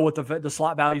don't know what the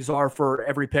slot values are for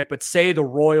every pick, but say the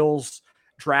Royals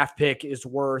draft pick is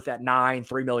worth at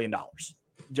 $3 million.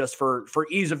 Just for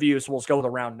ease of use, we'll just go with a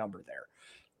round number there.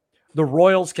 The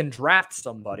Royals can draft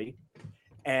somebody,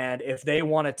 and if they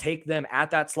want to take them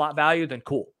at that slot value, then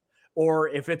cool. Or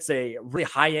if it's a really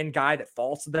high-end guy that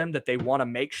falls to them that they want to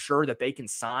make sure that they can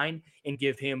sign and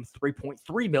give him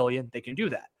 $3.3 million, they can do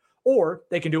that. Or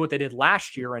they can do what they did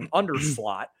last year and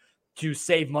underslot to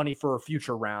save money for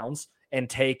future rounds and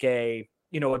take a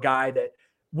guy that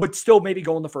would still maybe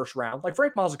go in the first round. Like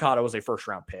Frank Mazzucato was a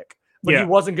first-round pick, but he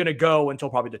wasn't going to go until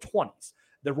probably the 20s.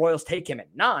 The Royals take him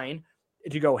at 9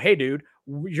 to go, hey, dude,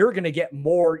 you're going to get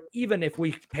more. Even if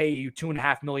we pay you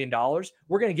 $2.5 million,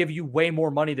 we're going to give you way more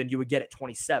money than you would get at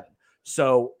 27.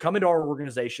 So come into our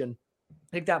organization,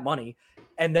 take that money.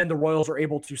 And then the Royals are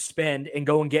able to spend and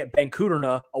go and get Ben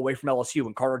Kudrna away from LSU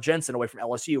and Carter Jensen away from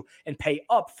LSU and pay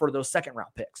up for those second round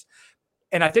picks.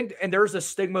 And I think, and there's a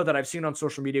stigma that I've seen on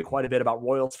social media quite a bit about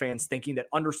Royals fans thinking that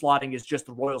underslotting is just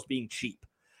the Royals being cheap.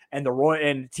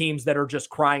 and teams that are just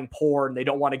crying poor and they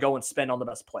don't want to go and spend on the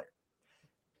best player.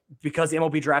 Because the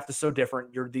MLB draft is so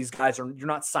different, you're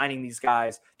not signing these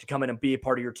guys to come in and be a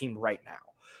part of your team right now.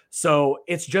 So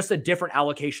it's just a different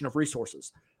allocation of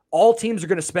resources. All teams are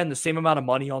going to spend the same amount of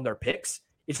money on their picks.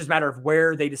 It's just a matter of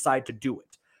where they decide to do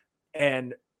it.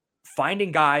 And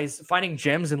finding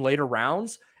gems in later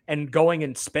rounds and going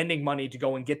and spending money to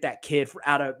go and get that kid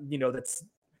out of, that's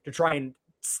to try and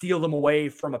steal them away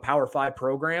from a Power 5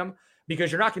 program,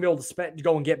 because you're not going to be able to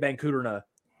go and get Ben Kudrna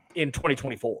in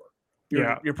 2024.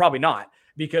 You're probably not,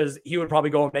 because he would probably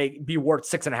go and be worth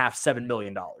 $6.5-7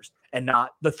 million and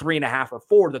not the 3.5 or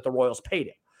 4 that the Royals paid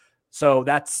him. So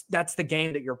that's the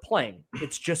game that you're playing.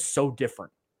 It's just so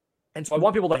different. And so I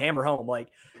want people to hammer home, like,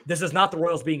 this is not the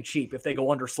Royals being cheap if they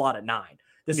go under slot at 9.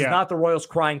 This is not the Royals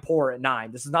crying poor at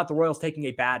 9. This is not the Royals taking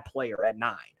a bad player at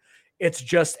 9. It's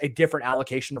just a different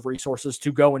allocation of resources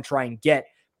to go and try and get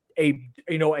a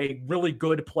really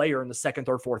good player in the 2nd,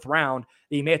 3rd, 4th round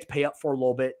that you may have to pay up for a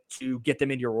little bit to get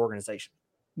them into your organization.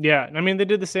 Yeah, I mean, they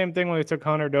did the same thing when they took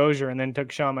Hunter Dozier and then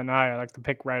took Sean Manaea, like the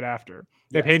pick right after.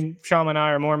 They paid Sean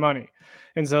Manaea more money.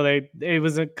 And so it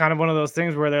was kind of one of those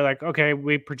things where they're like, okay,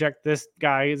 we project this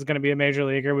guy is going to be a major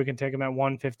leaguer. We can take him at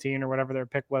 115 or whatever their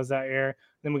pick was that year.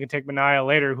 Then we can take Manaea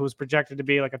later, who was projected to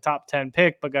be like a top 10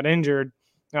 pick, but got injured.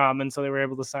 And so they were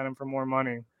able to sign him for more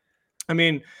money. I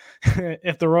mean,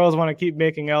 if the Royals want to keep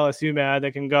making LSU mad,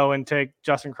 they can go and take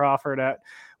Justin Crawford at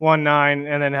 1.9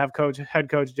 and then have head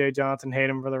coach Jay Johnson hate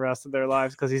him for the rest of their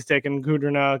lives because he's taken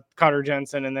Kudrna, Carter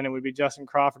Jensen, and then it would be Justin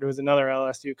Crawford, who is another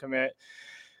LSU commit.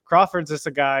 Crawford's just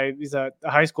a guy, he's a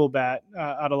high school bat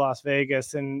out of Las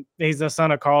Vegas, and he's the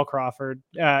son of Carl Crawford.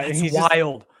 It's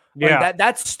wild.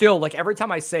 That's still, like, every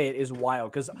time I say it is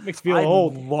wild because makes me feel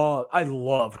old. I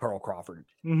love Carl Crawford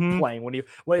playing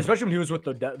especially when he was with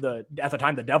the at the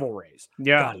time the Devil Rays.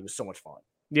 Yeah, God, he was so much fun.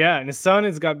 Yeah, and his son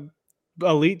has got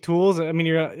elite tools. I mean,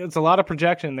 it's a lot of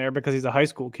projection there because he's a high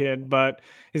school kid, but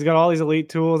he's got all these elite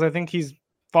tools. I think he's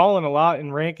fallen a lot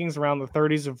in rankings around the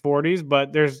 30s and 40s,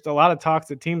 but there's a lot of talks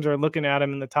that teams are looking at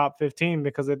him in the top 15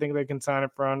 because they think they can sign him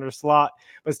for under slot,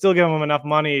 but still give him enough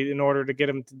not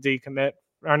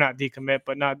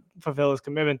fulfill his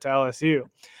commitment to LSU.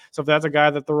 So if that's a guy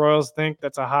that the Royals think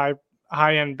that's a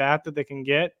high-end bat that they can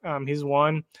get, he's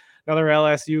one. Another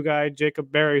LSU guy,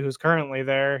 Jacob Berry, who's currently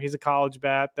there, he's a college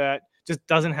bat that just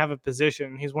doesn't have a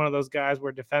position. He's one of those guys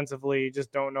where defensively you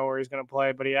just don't know where he's going to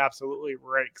play, but he absolutely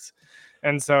rakes.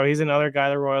 And so he's another guy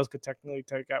the Royals could technically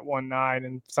take at 1.9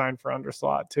 and sign for under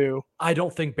slot too. I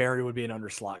don't think Barry would be an under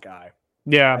slot guy.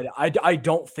 Yeah. I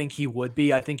don't think he would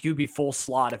be. I think he'd be full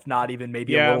slot, if not even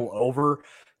maybe a little over.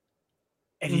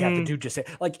 And you have to do just say,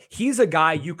 like, he's a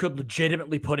guy you could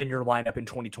legitimately put in your lineup in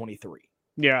 2023.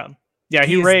 Yeah. Yeah,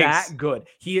 he rakes. That good.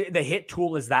 The hit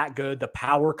tool is that good. The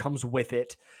power comes with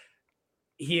it.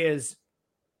 He is,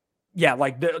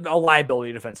 like a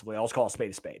liability defensively. I'll just call a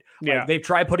spade. Like, they've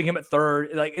tried putting him at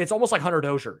 3rd. Like, it's almost like Hunter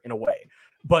Dozier in a way.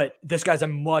 But this guy's a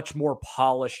much more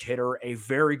polished hitter, a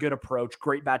very good approach,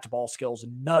 great bat to ball skills,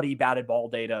 nutty batted ball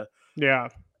data. Yeah.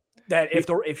 That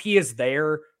if he is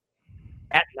there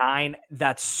at 9,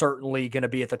 that's certainly going to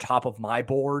be at the top of my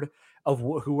board of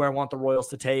who I want the Royals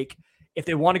to take. If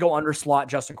they want to go under slot,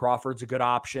 Justin Crawford's a good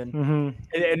option.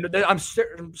 And I'm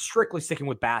strictly sticking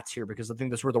with bats here because I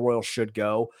think that's where the Royals should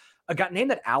go. A guy name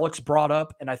that Alex brought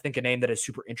up, and I think a name that is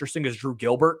super interesting, is Drew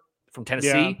Gilbert from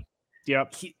Tennessee.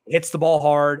 Yep. He hits the ball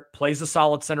hard, plays a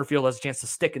solid center field, has a chance to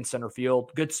stick in center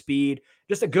field, good speed,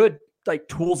 just a good, like,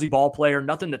 toolsy ball player,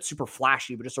 nothing that's super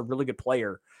flashy, but just a really good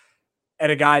player.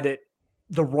 And a guy that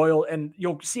the Royal, and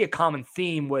you'll see a common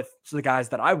theme with the guys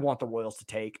that I want the Royals to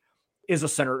take, is a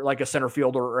center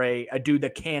fielder or a dude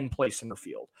that can play center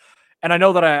field. And I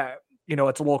know that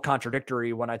it's a little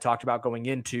contradictory when I talked about going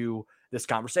into this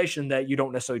conversation that you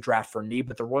don't necessarily draft for need,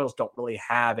 but the Royals don't really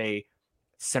have a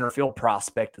center field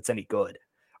prospect that's any good,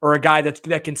 or a guy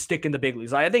that can stick in the big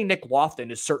leagues. I think Nick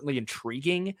Lofton is certainly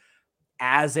intriguing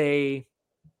as a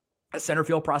center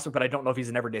field prospect, but I don't know if he's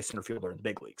an everyday center fielder in the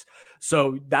big leagues.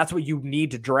 So that's what you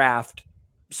need to draft,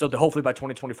 so that hopefully by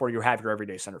 2024 you have your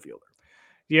everyday center fielder.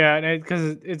 Yeah, and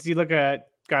because you look at a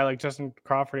guy like Justin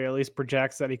Crawford, he at least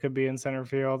projects that he could be in center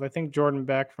field. I think Jordan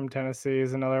Beck from Tennessee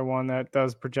is another one that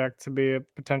does project to be a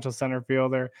potential center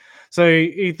fielder. So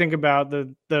you think about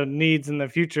the needs in the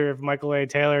future. If Michael A.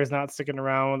 Taylor is not sticking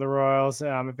around with the Royals,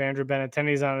 if Andrew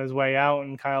Benintendi's on his way out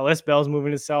and Kyle Isbell's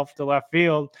moving himself to left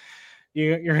field,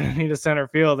 you're going to need a center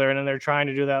fielder. And then they're trying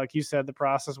to do that, like you said, the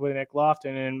process with Nick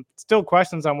Lofton, and still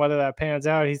questions on whether that pans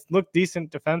out. He's looked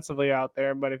decent defensively out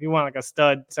there, but if you want like a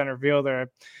stud center fielder,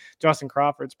 Justin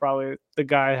Crawford's probably the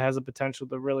guy that has the potential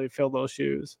to really fill those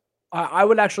shoes. I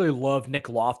would actually love Nick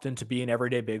Lofton to be an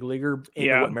everyday big leaguer in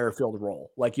the Whit Merrifield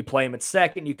role. Like, you play him at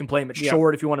second, you can play him at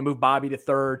short if you want to move Bobby to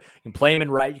third. You can play him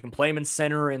in right, you can play him in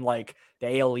center in like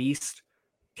the AL East,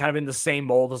 kind of in the same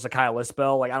mold as a Kyle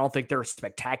Isbell. Like, I don't think they're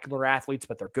spectacular athletes,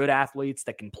 but they're good athletes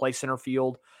that can play center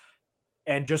field.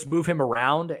 And just move him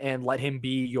around and let him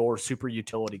be your super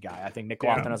utility guy. I think Nick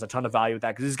Lofton has a ton of value with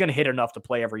that because he's going to hit enough to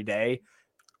play every day.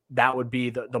 That would be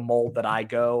the mold that I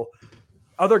go.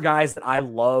 Other guys that I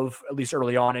love, at least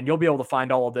early on, and you'll be able to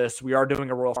find all of this. We are doing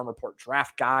a Royal Farm Report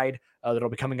draft guide that'll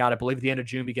be coming out, I believe, at the end of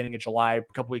June, beginning of July, a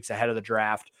couple weeks ahead of the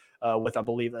draft with, I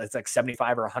believe, it's like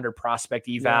 75 or 100 prospect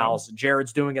evals. Yeah.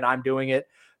 Jared's doing it. I'm doing it.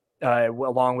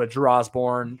 Along with Drew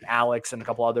Osborne, Alex, and a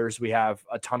couple others. We have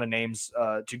a ton of names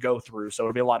to go through. So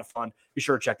it'll be a lot of fun. Be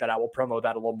sure to check that out. We'll promo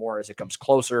that a little more as it comes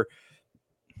closer.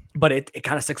 But it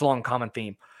kind of sticks along a common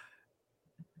theme.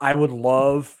 I would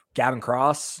love Gavin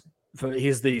Cross.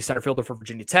 He's the center fielder for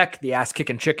Virginia Tech. The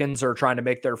ass-kicking Chickens are trying to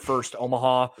make their first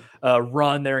Omaha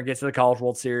run there and get to the College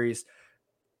World Series.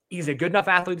 He's a good enough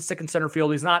athlete to stick in center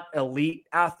field. He's not elite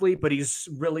athlete, but he's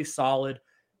really solid.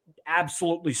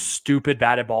 Absolutely stupid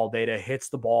batted ball data. Hits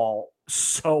the ball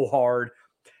so hard.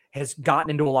 Has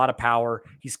gotten into a lot of power.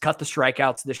 He's cut the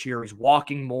strikeouts this year. He's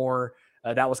walking more.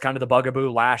 That was kind of the bugaboo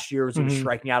last year. He was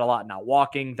striking out a lot, not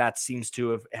walking. That seems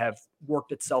to have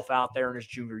worked itself out there in his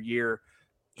junior year.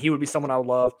 He would be someone I would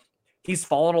love. He's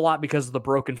fallen a lot because of the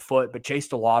broken foot, but Chase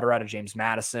DeLauder out of James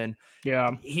Madison.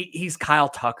 Yeah. He's Kyle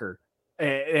Tucker.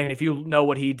 And if you know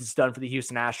what he's done for the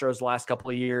Houston Astros the last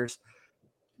couple of years,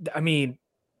 I mean,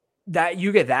 that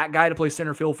you get that guy to play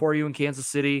center field for you in Kansas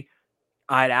City,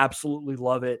 I'd absolutely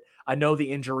love it. I know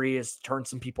the injury has turned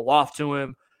some people off to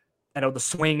him. I know the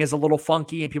swing is a little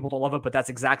funky and people don't love it, but that's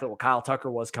exactly what Kyle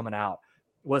Tucker was coming out.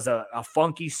 Was a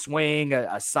funky swing,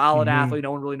 a solid athlete.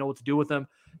 No one really know what to do with him.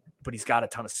 But he's got a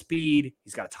ton of speed.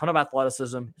 He's got a ton of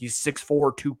athleticism. He's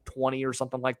 6'4", 220 or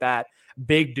something like that.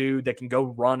 Big dude that can go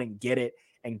run and get it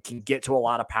and can get to a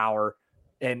lot of power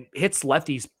and hits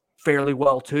lefties fairly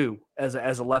well too as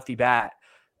a lefty bat.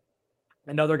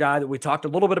 Another guy that we talked a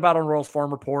little bit about on Royals Farm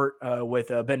Report with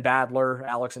Ben Badler,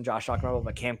 Alex and Josh talking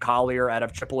about Cam Collier out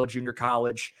of Triple Junior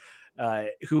College,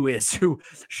 who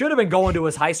should have been going to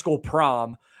his high school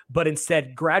prom, but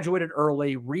instead graduated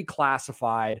early,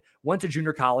 reclassified, went to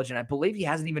junior college, and I believe he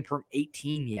hasn't even turned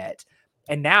 18 yet.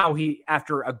 And now he,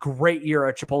 after a great year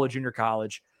at Chipola Junior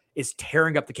College, is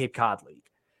tearing up the Cape Cod League.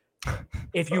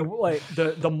 If you like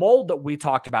the mold that we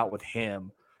talked about with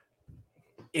him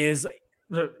is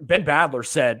Ben Badler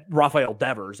said Rafael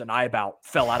Devers, and I about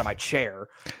fell out of my chair,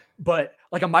 but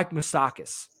like a Mike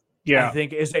Moustakas. Yeah, I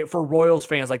think is for Royals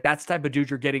fans, like that's the type of dude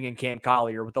you're getting in Cam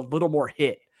Collier with a little more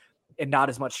hit and not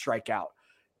as much strikeout.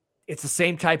 It's the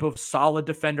same type of solid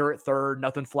defender at third,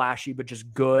 nothing flashy, but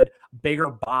just good,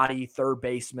 bigger body third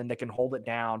baseman that can hold it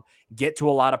down, get to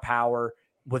a lot of power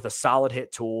with a solid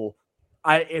hit tool.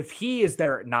 If he is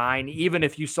there at 9, even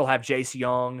if you still have Jace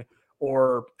Young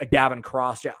or a Gavin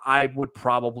Cross, I would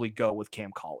probably go with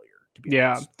Cam Collier, to be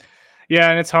honest. Yeah,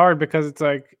 and it's hard because it's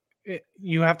like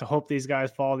you have to hope these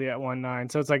guys fall to you at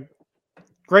 1-9. So it's like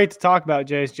great to talk about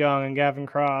Jace Young and Gavin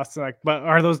Cross, but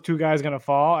are those two guys going to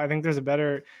fall? I think there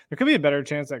could be a better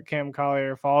chance that Cam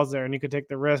Collier falls there and you could take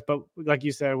the risk. But like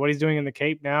you said, what he's doing in the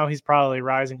Cape now, he's probably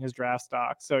rising his draft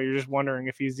stock. So you're just wondering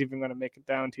if he's even going to make it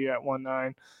down to you at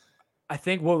 1-9. I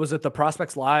think, what was it? The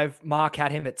Prospects Live mock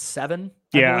had him at 7,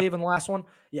 I believe, in the last one.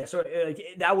 Yeah, so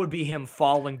that would be him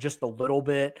falling just a little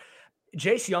bit.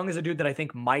 Jace Young is a dude that I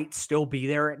think might still be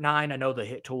there at 9. I know the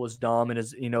hit tool is dumb and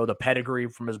his, the pedigree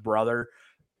from his brother.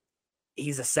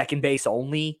 He's a second base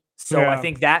only. So I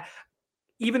think that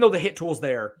even though the hit tool's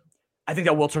there, I think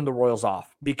that will turn the Royals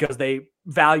off because they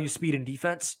value speed and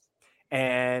defense,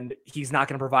 and he's not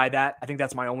going to provide that. I think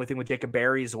that's my only thing with Jacob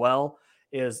Berry as well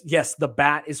is, yes, the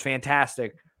bat is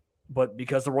fantastic, but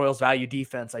because the Royals value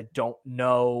defense, I don't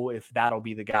know if that'll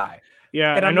be the guy.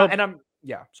 Yeah. And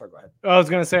sorry, go ahead. I was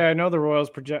going to say, I know the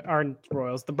Royals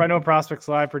I know Prospects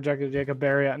Live projected Jacob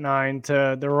Berry at 9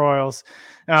 to the Royals.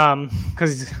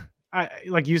 Because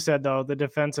like you said, though, the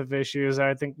defensive issues,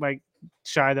 I think might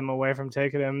shy them away from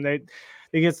taking him. They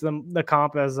gets them the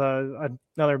comp as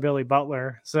another Billy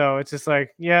Butler. So it's just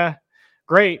like, yeah,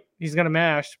 great. He's going to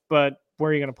mash, but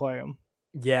where are you going to play him?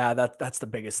 Yeah, that's the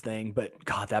biggest thing. But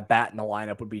God, that bat in the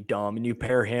lineup would be dumb. And you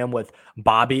pair him with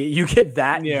Bobby. You get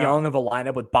that young of a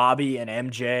lineup with Bobby and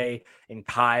MJ and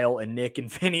Kyle and Nick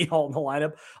and Vinny all in the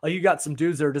lineup. Like, you got some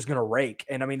dudes that are just gonna rake.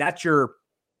 And I mean, that's your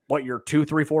 2,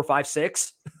 3, 4, 5,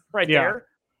 6 right there.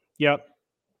 Yep.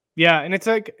 Yeah, and it's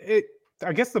like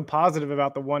I guess the positive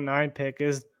about the 1-9 pick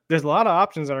is there's a lot of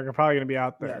options that are probably going to be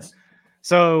out there. Yes.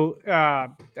 So,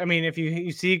 I mean, if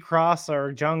you see Cross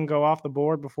or Jung go off the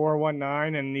board before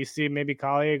 1-9, and you see maybe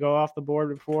Collier go off the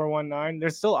board before 1-9,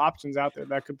 there's still options out there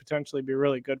that could potentially be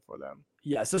really good for them.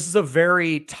 Yes, this is a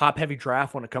very top-heavy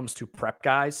draft when it comes to prep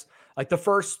guys. Like the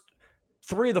first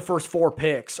 3 of the first 4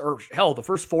 picks, or hell, the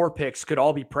first 4 picks could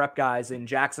all be prep guys in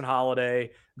Jackson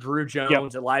Holiday, Drew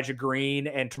Jones, Elijah Green,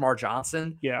 and Tamar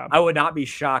Johnson. Yeah. I would not be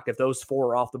shocked if those 4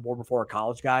 are off the board before a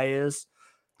college guy is.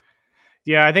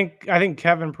 Yeah, I think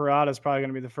Kevin Parada is probably going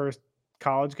to be the first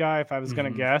college guy, if I was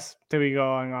going to guess, to be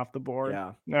going off the board.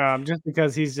 Yeah. Just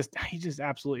because he just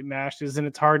absolutely mashes, and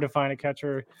it's hard to find a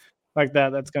catcher like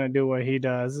that's going to do what he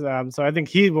does. So I think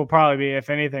he will probably be, if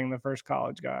anything, the first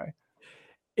college guy.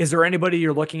 Is there anybody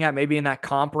you're looking at maybe in that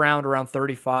comp round around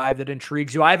 35 that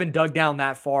intrigues you? I haven't dug down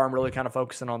that far. I'm really kind of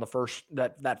focusing on the first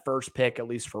that first pick, at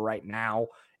least for right now,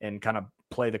 and kind of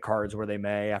play the cards where they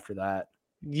may after that.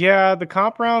 Yeah, the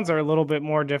comp rounds are a little bit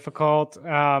more difficult.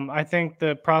 I think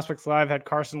the Prospects Live had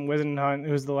Carson Wisenhunt,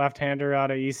 who's the left-hander out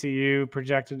of ECU,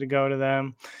 projected to go to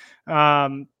them.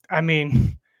 I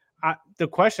mean, the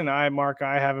question I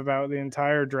have about the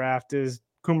entire draft is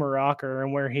Kumar Rocker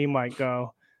and where he might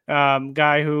go.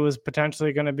 Guy who was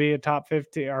potentially going to be a top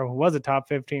 15, or was a top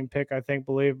 15 pick, I think,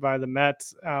 believed by the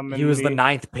Mets. He was the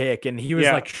 9th pick, and he was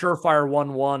like surefire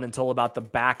 1-1 until about the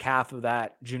back half of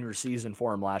that junior season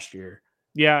for him last year.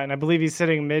 Yeah, and I believe he's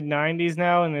sitting mid-90s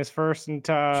now in his first. He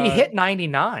hit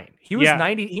 99. He was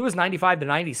 90. He was 95 to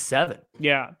 97.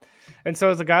 Yeah, and so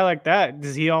as a guy like that,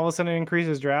 does he all of a sudden increase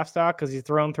his draft stock because he's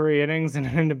thrown 3 innings in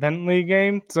an independent league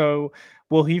game? So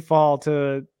will he fall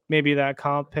to maybe that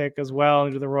comp pick as well,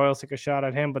 and do the Royals take a shot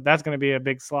at him? But that's going to be a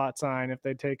big slot sign if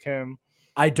they take him.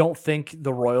 I don't think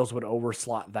the Royals would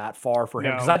overslot that far for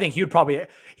him, because I think he would probably,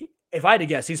 if I had to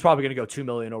guess, he's probably going to go $2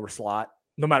 million over slot.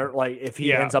 No matter if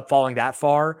he ends up falling that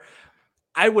far,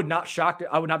 I would not be shocked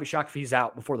if he's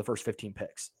out before the first 15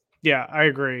 picks. Yeah, I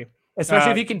agree.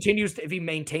 Especially if he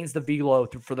maintains the velo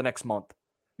for the next month.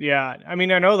 Yeah, I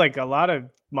mean, I know like a lot of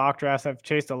mock drafts I've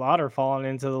chased a lot are falling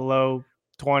into the low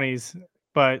 20s,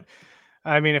 but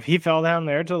I mean, if he fell down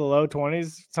there to the low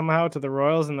 20s somehow to the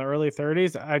Royals in the early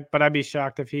 30s, I'd be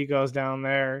shocked if he goes down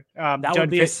there. That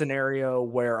would be a scenario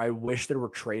where I wish there were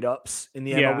trade ups in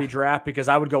the MLB draft, because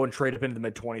I would go and trade up into the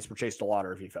mid 20s for Chase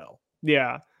DeLauder if he fell.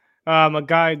 Yeah. A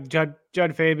guy, Judd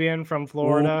Fabian from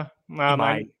Florida.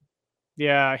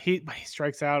 He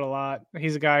strikes out a lot.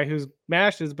 He's a guy who's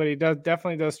mashes, but he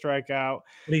definitely does strike out.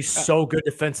 But he's so good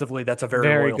defensively. That's a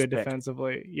very good pick.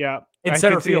 Defensively. Yeah. In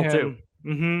center field too.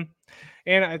 Mm-hmm.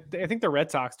 And I think the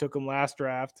Red Sox took him last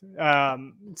draft.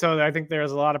 So I think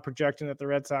there's a lot of projection that the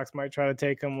Red Sox might try to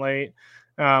take him late.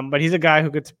 But he's a guy who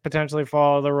could potentially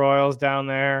follow the Royals down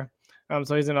there.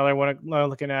 So he's another one I'm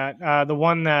looking at. The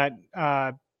one that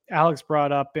Alex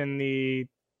brought up in the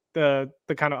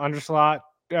kind of underslot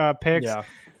picks. Yeah.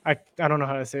 I don't know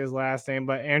how to say his last name,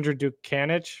 but Andrew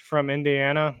Dukanich from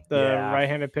Indiana, the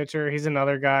right-handed pitcher. He's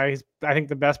another guy. He's, I think,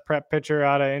 the best prep pitcher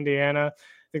out of Indiana.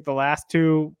 I think the last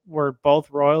 2 were both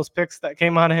Royals picks that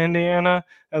came out of Indiana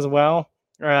as well.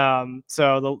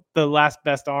 So the last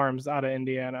best arms out of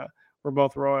Indiana were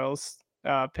both Royals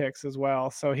picks as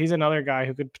well. So he's another guy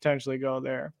who could potentially go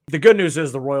there. The good news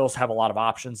is the Royals have a lot of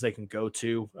options they can go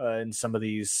to in some of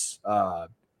these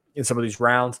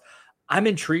rounds. I'm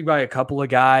intrigued by a couple of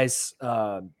guys.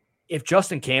 If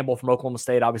Justin Campbell from Oklahoma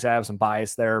State, obviously I have some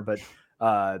bias there, but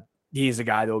he's a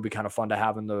guy that would be kind of fun to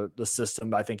have in the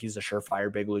system. I think he's a surefire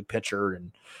big league pitcher,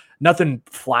 and nothing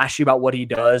flashy about what he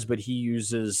does, but he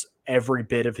uses every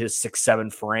bit of his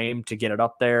 6'7" frame to get it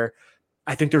up there.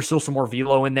 I think there's still some more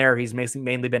velo in there. He's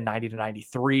mainly been 90 to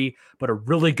 93, but a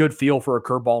really good feel for a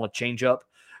curveball and a changeup.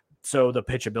 So the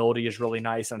pitchability is really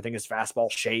nice. And I think his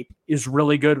fastball shape is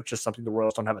really good, which is something the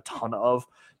Royals don't have a ton of.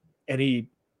 And he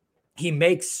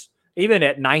makes, even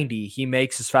at 90, he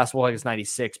makes his fastball like it's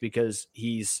 96 because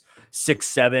he's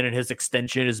 6'7", and his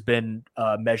extension has been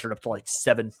measured up to like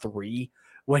 7'3"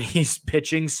 when he's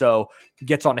pitching. So he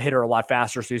gets on a hitter a lot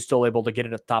faster. So he's still able to get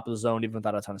it at the top of the zone, even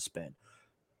without a ton of spin.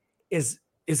 Is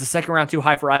the second round too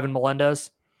high for Ivan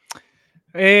Melendez?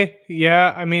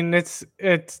 Yeah. I mean, it's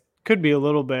could be a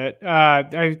little bit.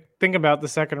 I think about the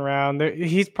second round.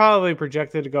 He's probably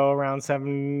projected to go around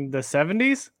the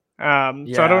 70s.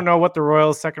 So I don't know what the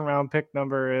Royals' second round pick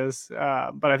number is,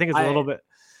 but I think it's a little bit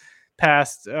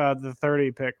past the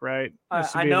 30 pick, right?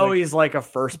 I know he's like a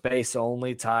first base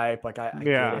only type. Like I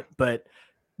get it, but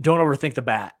don't overthink the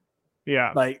bat.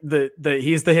 Yeah, like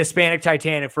he's the Hispanic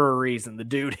Titanic for a reason. The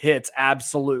dude hits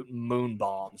absolute moon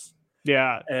bombs.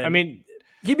 Yeah, and I mean,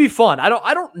 he'd be fun. I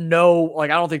don't know. Like,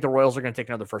 I don't think the Royals are going to take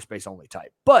another first base only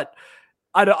type, but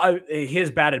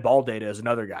His batted ball data is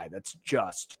another guy that's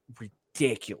just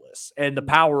ridiculous. And the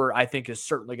power, I think, is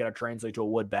certainly going to translate to a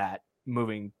wood bat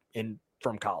moving in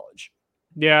from college.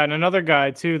 Yeah, and another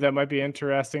guy, too, that might be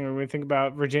interesting when we think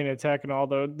about Virginia Tech and all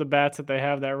the bats that they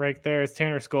have that rank there is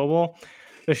Tanner Scoble,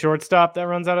 the shortstop that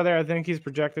runs out of there. I think he's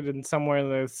projected in somewhere in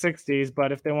the 60s,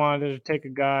 but if they wanted to take a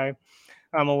guy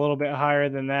a little bit higher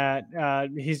than that,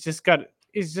 he's just got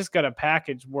a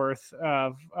package worth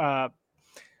of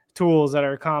tools that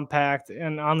are compact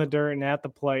and on the dirt and at the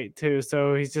plate, too.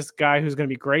 So he's just a guy who's going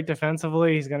to be great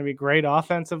defensively. He's going to be great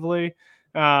offensively.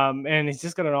 And he's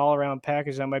just got an all-around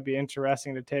package that might be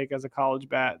interesting to take as a college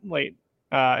bat late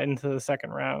into the second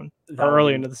round or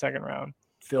early into the second round.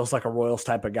 Feels like a Royals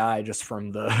type of guy just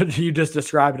from the you just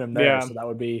described him there. Yeah. So that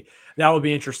would be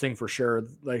interesting for sure.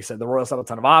 Like I said, the Royals have a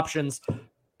ton of options.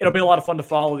 It'll be a lot of fun to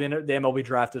follow. The MLB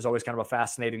draft is always kind of a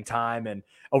fascinating time, and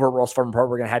over at Royals Farm Report,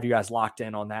 we're going to have you guys locked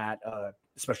in on that,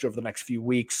 especially over the next few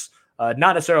weeks.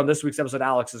 Not necessarily on this week's episode.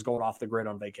 Alex is going off the grid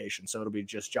on vacation, so it'll be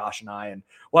just Josh and I, and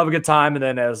we'll have a good time. And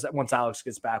then once Alex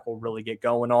gets back, we'll really get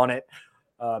going on it.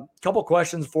 Couple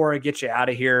questions before I get you out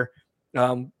of here.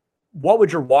 What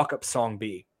would your walk-up song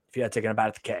be if you had taken a bat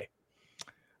at the K?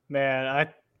 Man,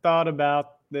 I thought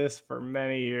about this for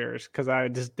many years because I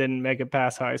just didn't make it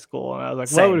past high school, and I was like,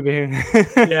 Same. what would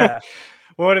it be? Yeah,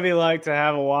 what would it be like to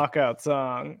have a walkout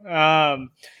song? I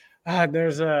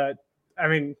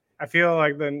feel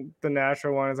like the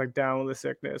natural one is like "Down with the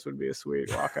Sickness" would be a sweet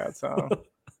walkout song.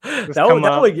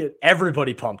 that would get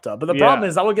everybody pumped up. But the problem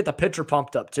is that would get the pitcher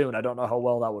pumped up too, and I don't know how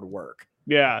well that would work.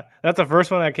 Yeah, that's the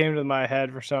first one that came to my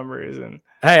head for some reason.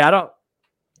 Hey, to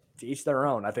each their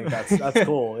own. I think that's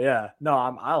cool. Yeah, no,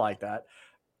 I like that.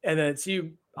 And then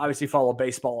you obviously follow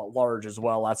baseball at large as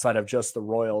well, outside of just the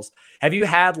Royals. Have you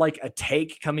had like a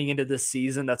take coming into this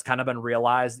season that's kind of been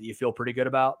realized that you feel pretty good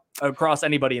about across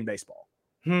anybody in baseball?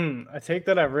 A take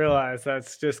that I've realized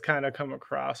that's just kind of come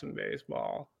across in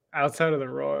baseball outside of the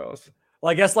Royals.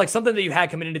 Well, I guess like something that you had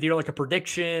coming into the year, like a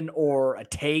prediction or a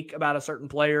take about a certain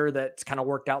player that's kind of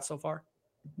worked out so far.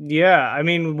 Yeah, I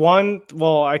mean,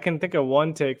 I can think of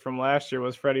one take from last year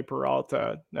was Freddie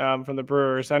Peralta from the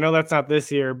Brewers. I know that's not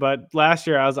this year, but last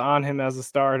year I was on him as a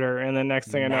starter, and the next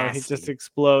thing I know, he just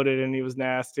exploded and he was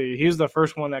nasty. He was the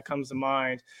first one that comes to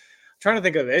mind. I'm trying to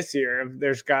think of this year, if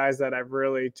there's guys that I've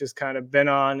really just kind of been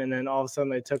on, and then all of a sudden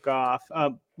they took off.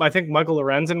 I think Michael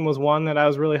Lorenzen was one that I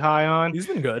was really high on. He's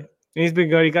been good. He's been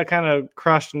good. He got kind of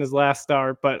crushed in his last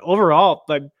start, but overall,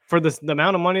 like for the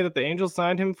amount of money that the Angels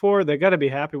signed him for, they got to be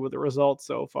happy with the results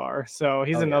so far. So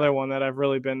he's another one that I've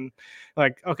really been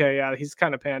like, okay, yeah, he's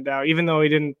kind of panned out, even though he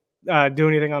didn't do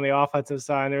anything on the offensive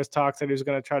side. There's talks that he was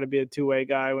going to try to be a two-way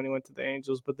guy when he went to the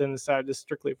Angels, but then decided to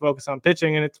strictly focus on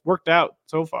pitching, and it's worked out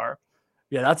so far.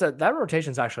 Yeah, that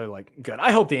rotation's actually like good.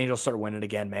 I hope the Angels start winning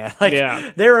again, man. Like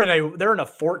they're in a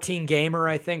 14 gamer,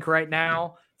 I think, right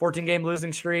now, 14 game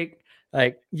losing streak.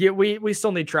 Like, yeah, we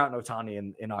still need Trout and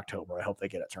Ohtani in October. I hope they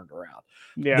get it turned around.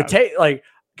 Yeah.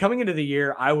 Coming into the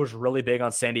year, I was really big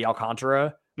on Sandy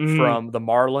Alcantara from the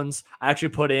Marlins. I actually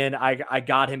put in, I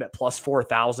got him at plus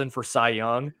 4,000 for Cy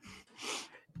Young.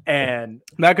 And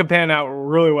that could pan out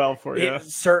really well for you.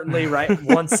 Certainly, right?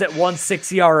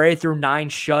 1.6 ERA through 9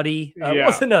 shutty.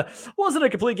 Wasn't a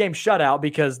complete game shutout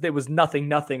because there was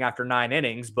nothing after 9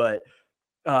 innings, but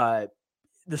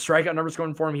the strikeout numbers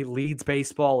going for him. He leads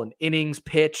baseball in innings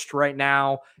pitched right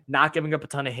now, not giving up a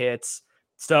ton of hits.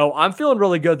 So I'm feeling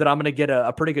really good that I'm going to get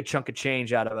a pretty good chunk of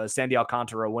change out of Sandy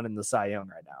Alcantara winning the Cy Young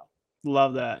right now.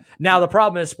 Love that. Now, the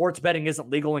problem is sports betting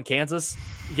isn't legal in Kansas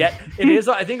yet. It is,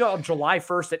 I think on July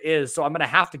 1st it is. So I'm going to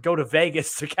have to go to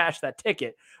Vegas to cash that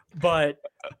ticket. But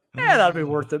that'd be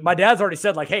worth it. My dad's already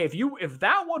said like, hey, if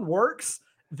that one works,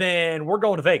 then we're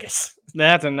going to Vegas.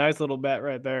 That's a nice little bet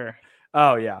right there.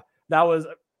 Oh yeah. That was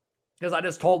because I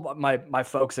just told my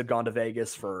folks had gone to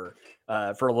Vegas for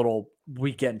a little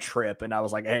weekend trip. And I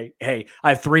was like, hey, I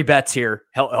have 3 bets here.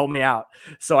 Help me out.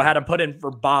 So I had him put in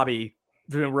for Bobby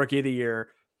doing rookie of the year.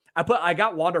 I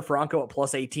got Wander Franco at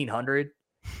plus 1,800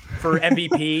 for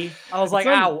MVP. I was like,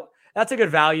 that's a good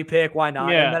value pick. Why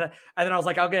not? Yeah. And then I was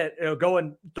like, I'll go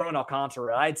and throw in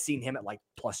Alcantara. I'd seen him at like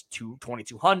plus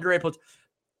 2,200.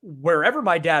 Wherever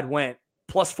my dad went,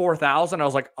 plus 4,000. I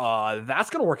was like, that's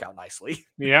going to work out nicely.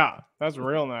 Yeah, that's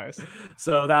real nice.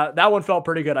 So that one felt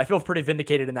pretty good. I feel pretty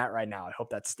vindicated in that right now. I hope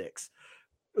that sticks.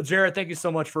 Jared, thank you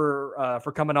so much for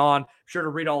coming on. Sure to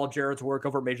read all of Jared's work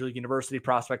over at Major League University,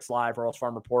 Prospects Live, Royals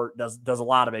Farm Report. Does a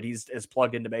lot of it. He's as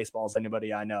plugged into baseball as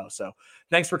anybody I know. So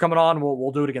thanks for coming on.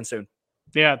 We'll do it again soon.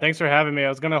 Yeah, thanks for having me. I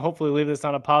was going to hopefully leave this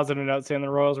on a positive note, saying the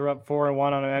Royals were up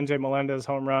 4-1 on an NJ Melendez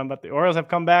home run, but the Orioles have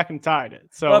come back and tied it.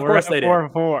 So well, we're at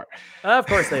 4-4. Of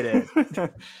course they did.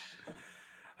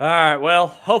 All right. Well,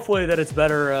 hopefully that it's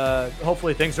better.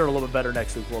 Hopefully things are a little bit better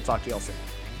next week. We'll talk to y'all soon.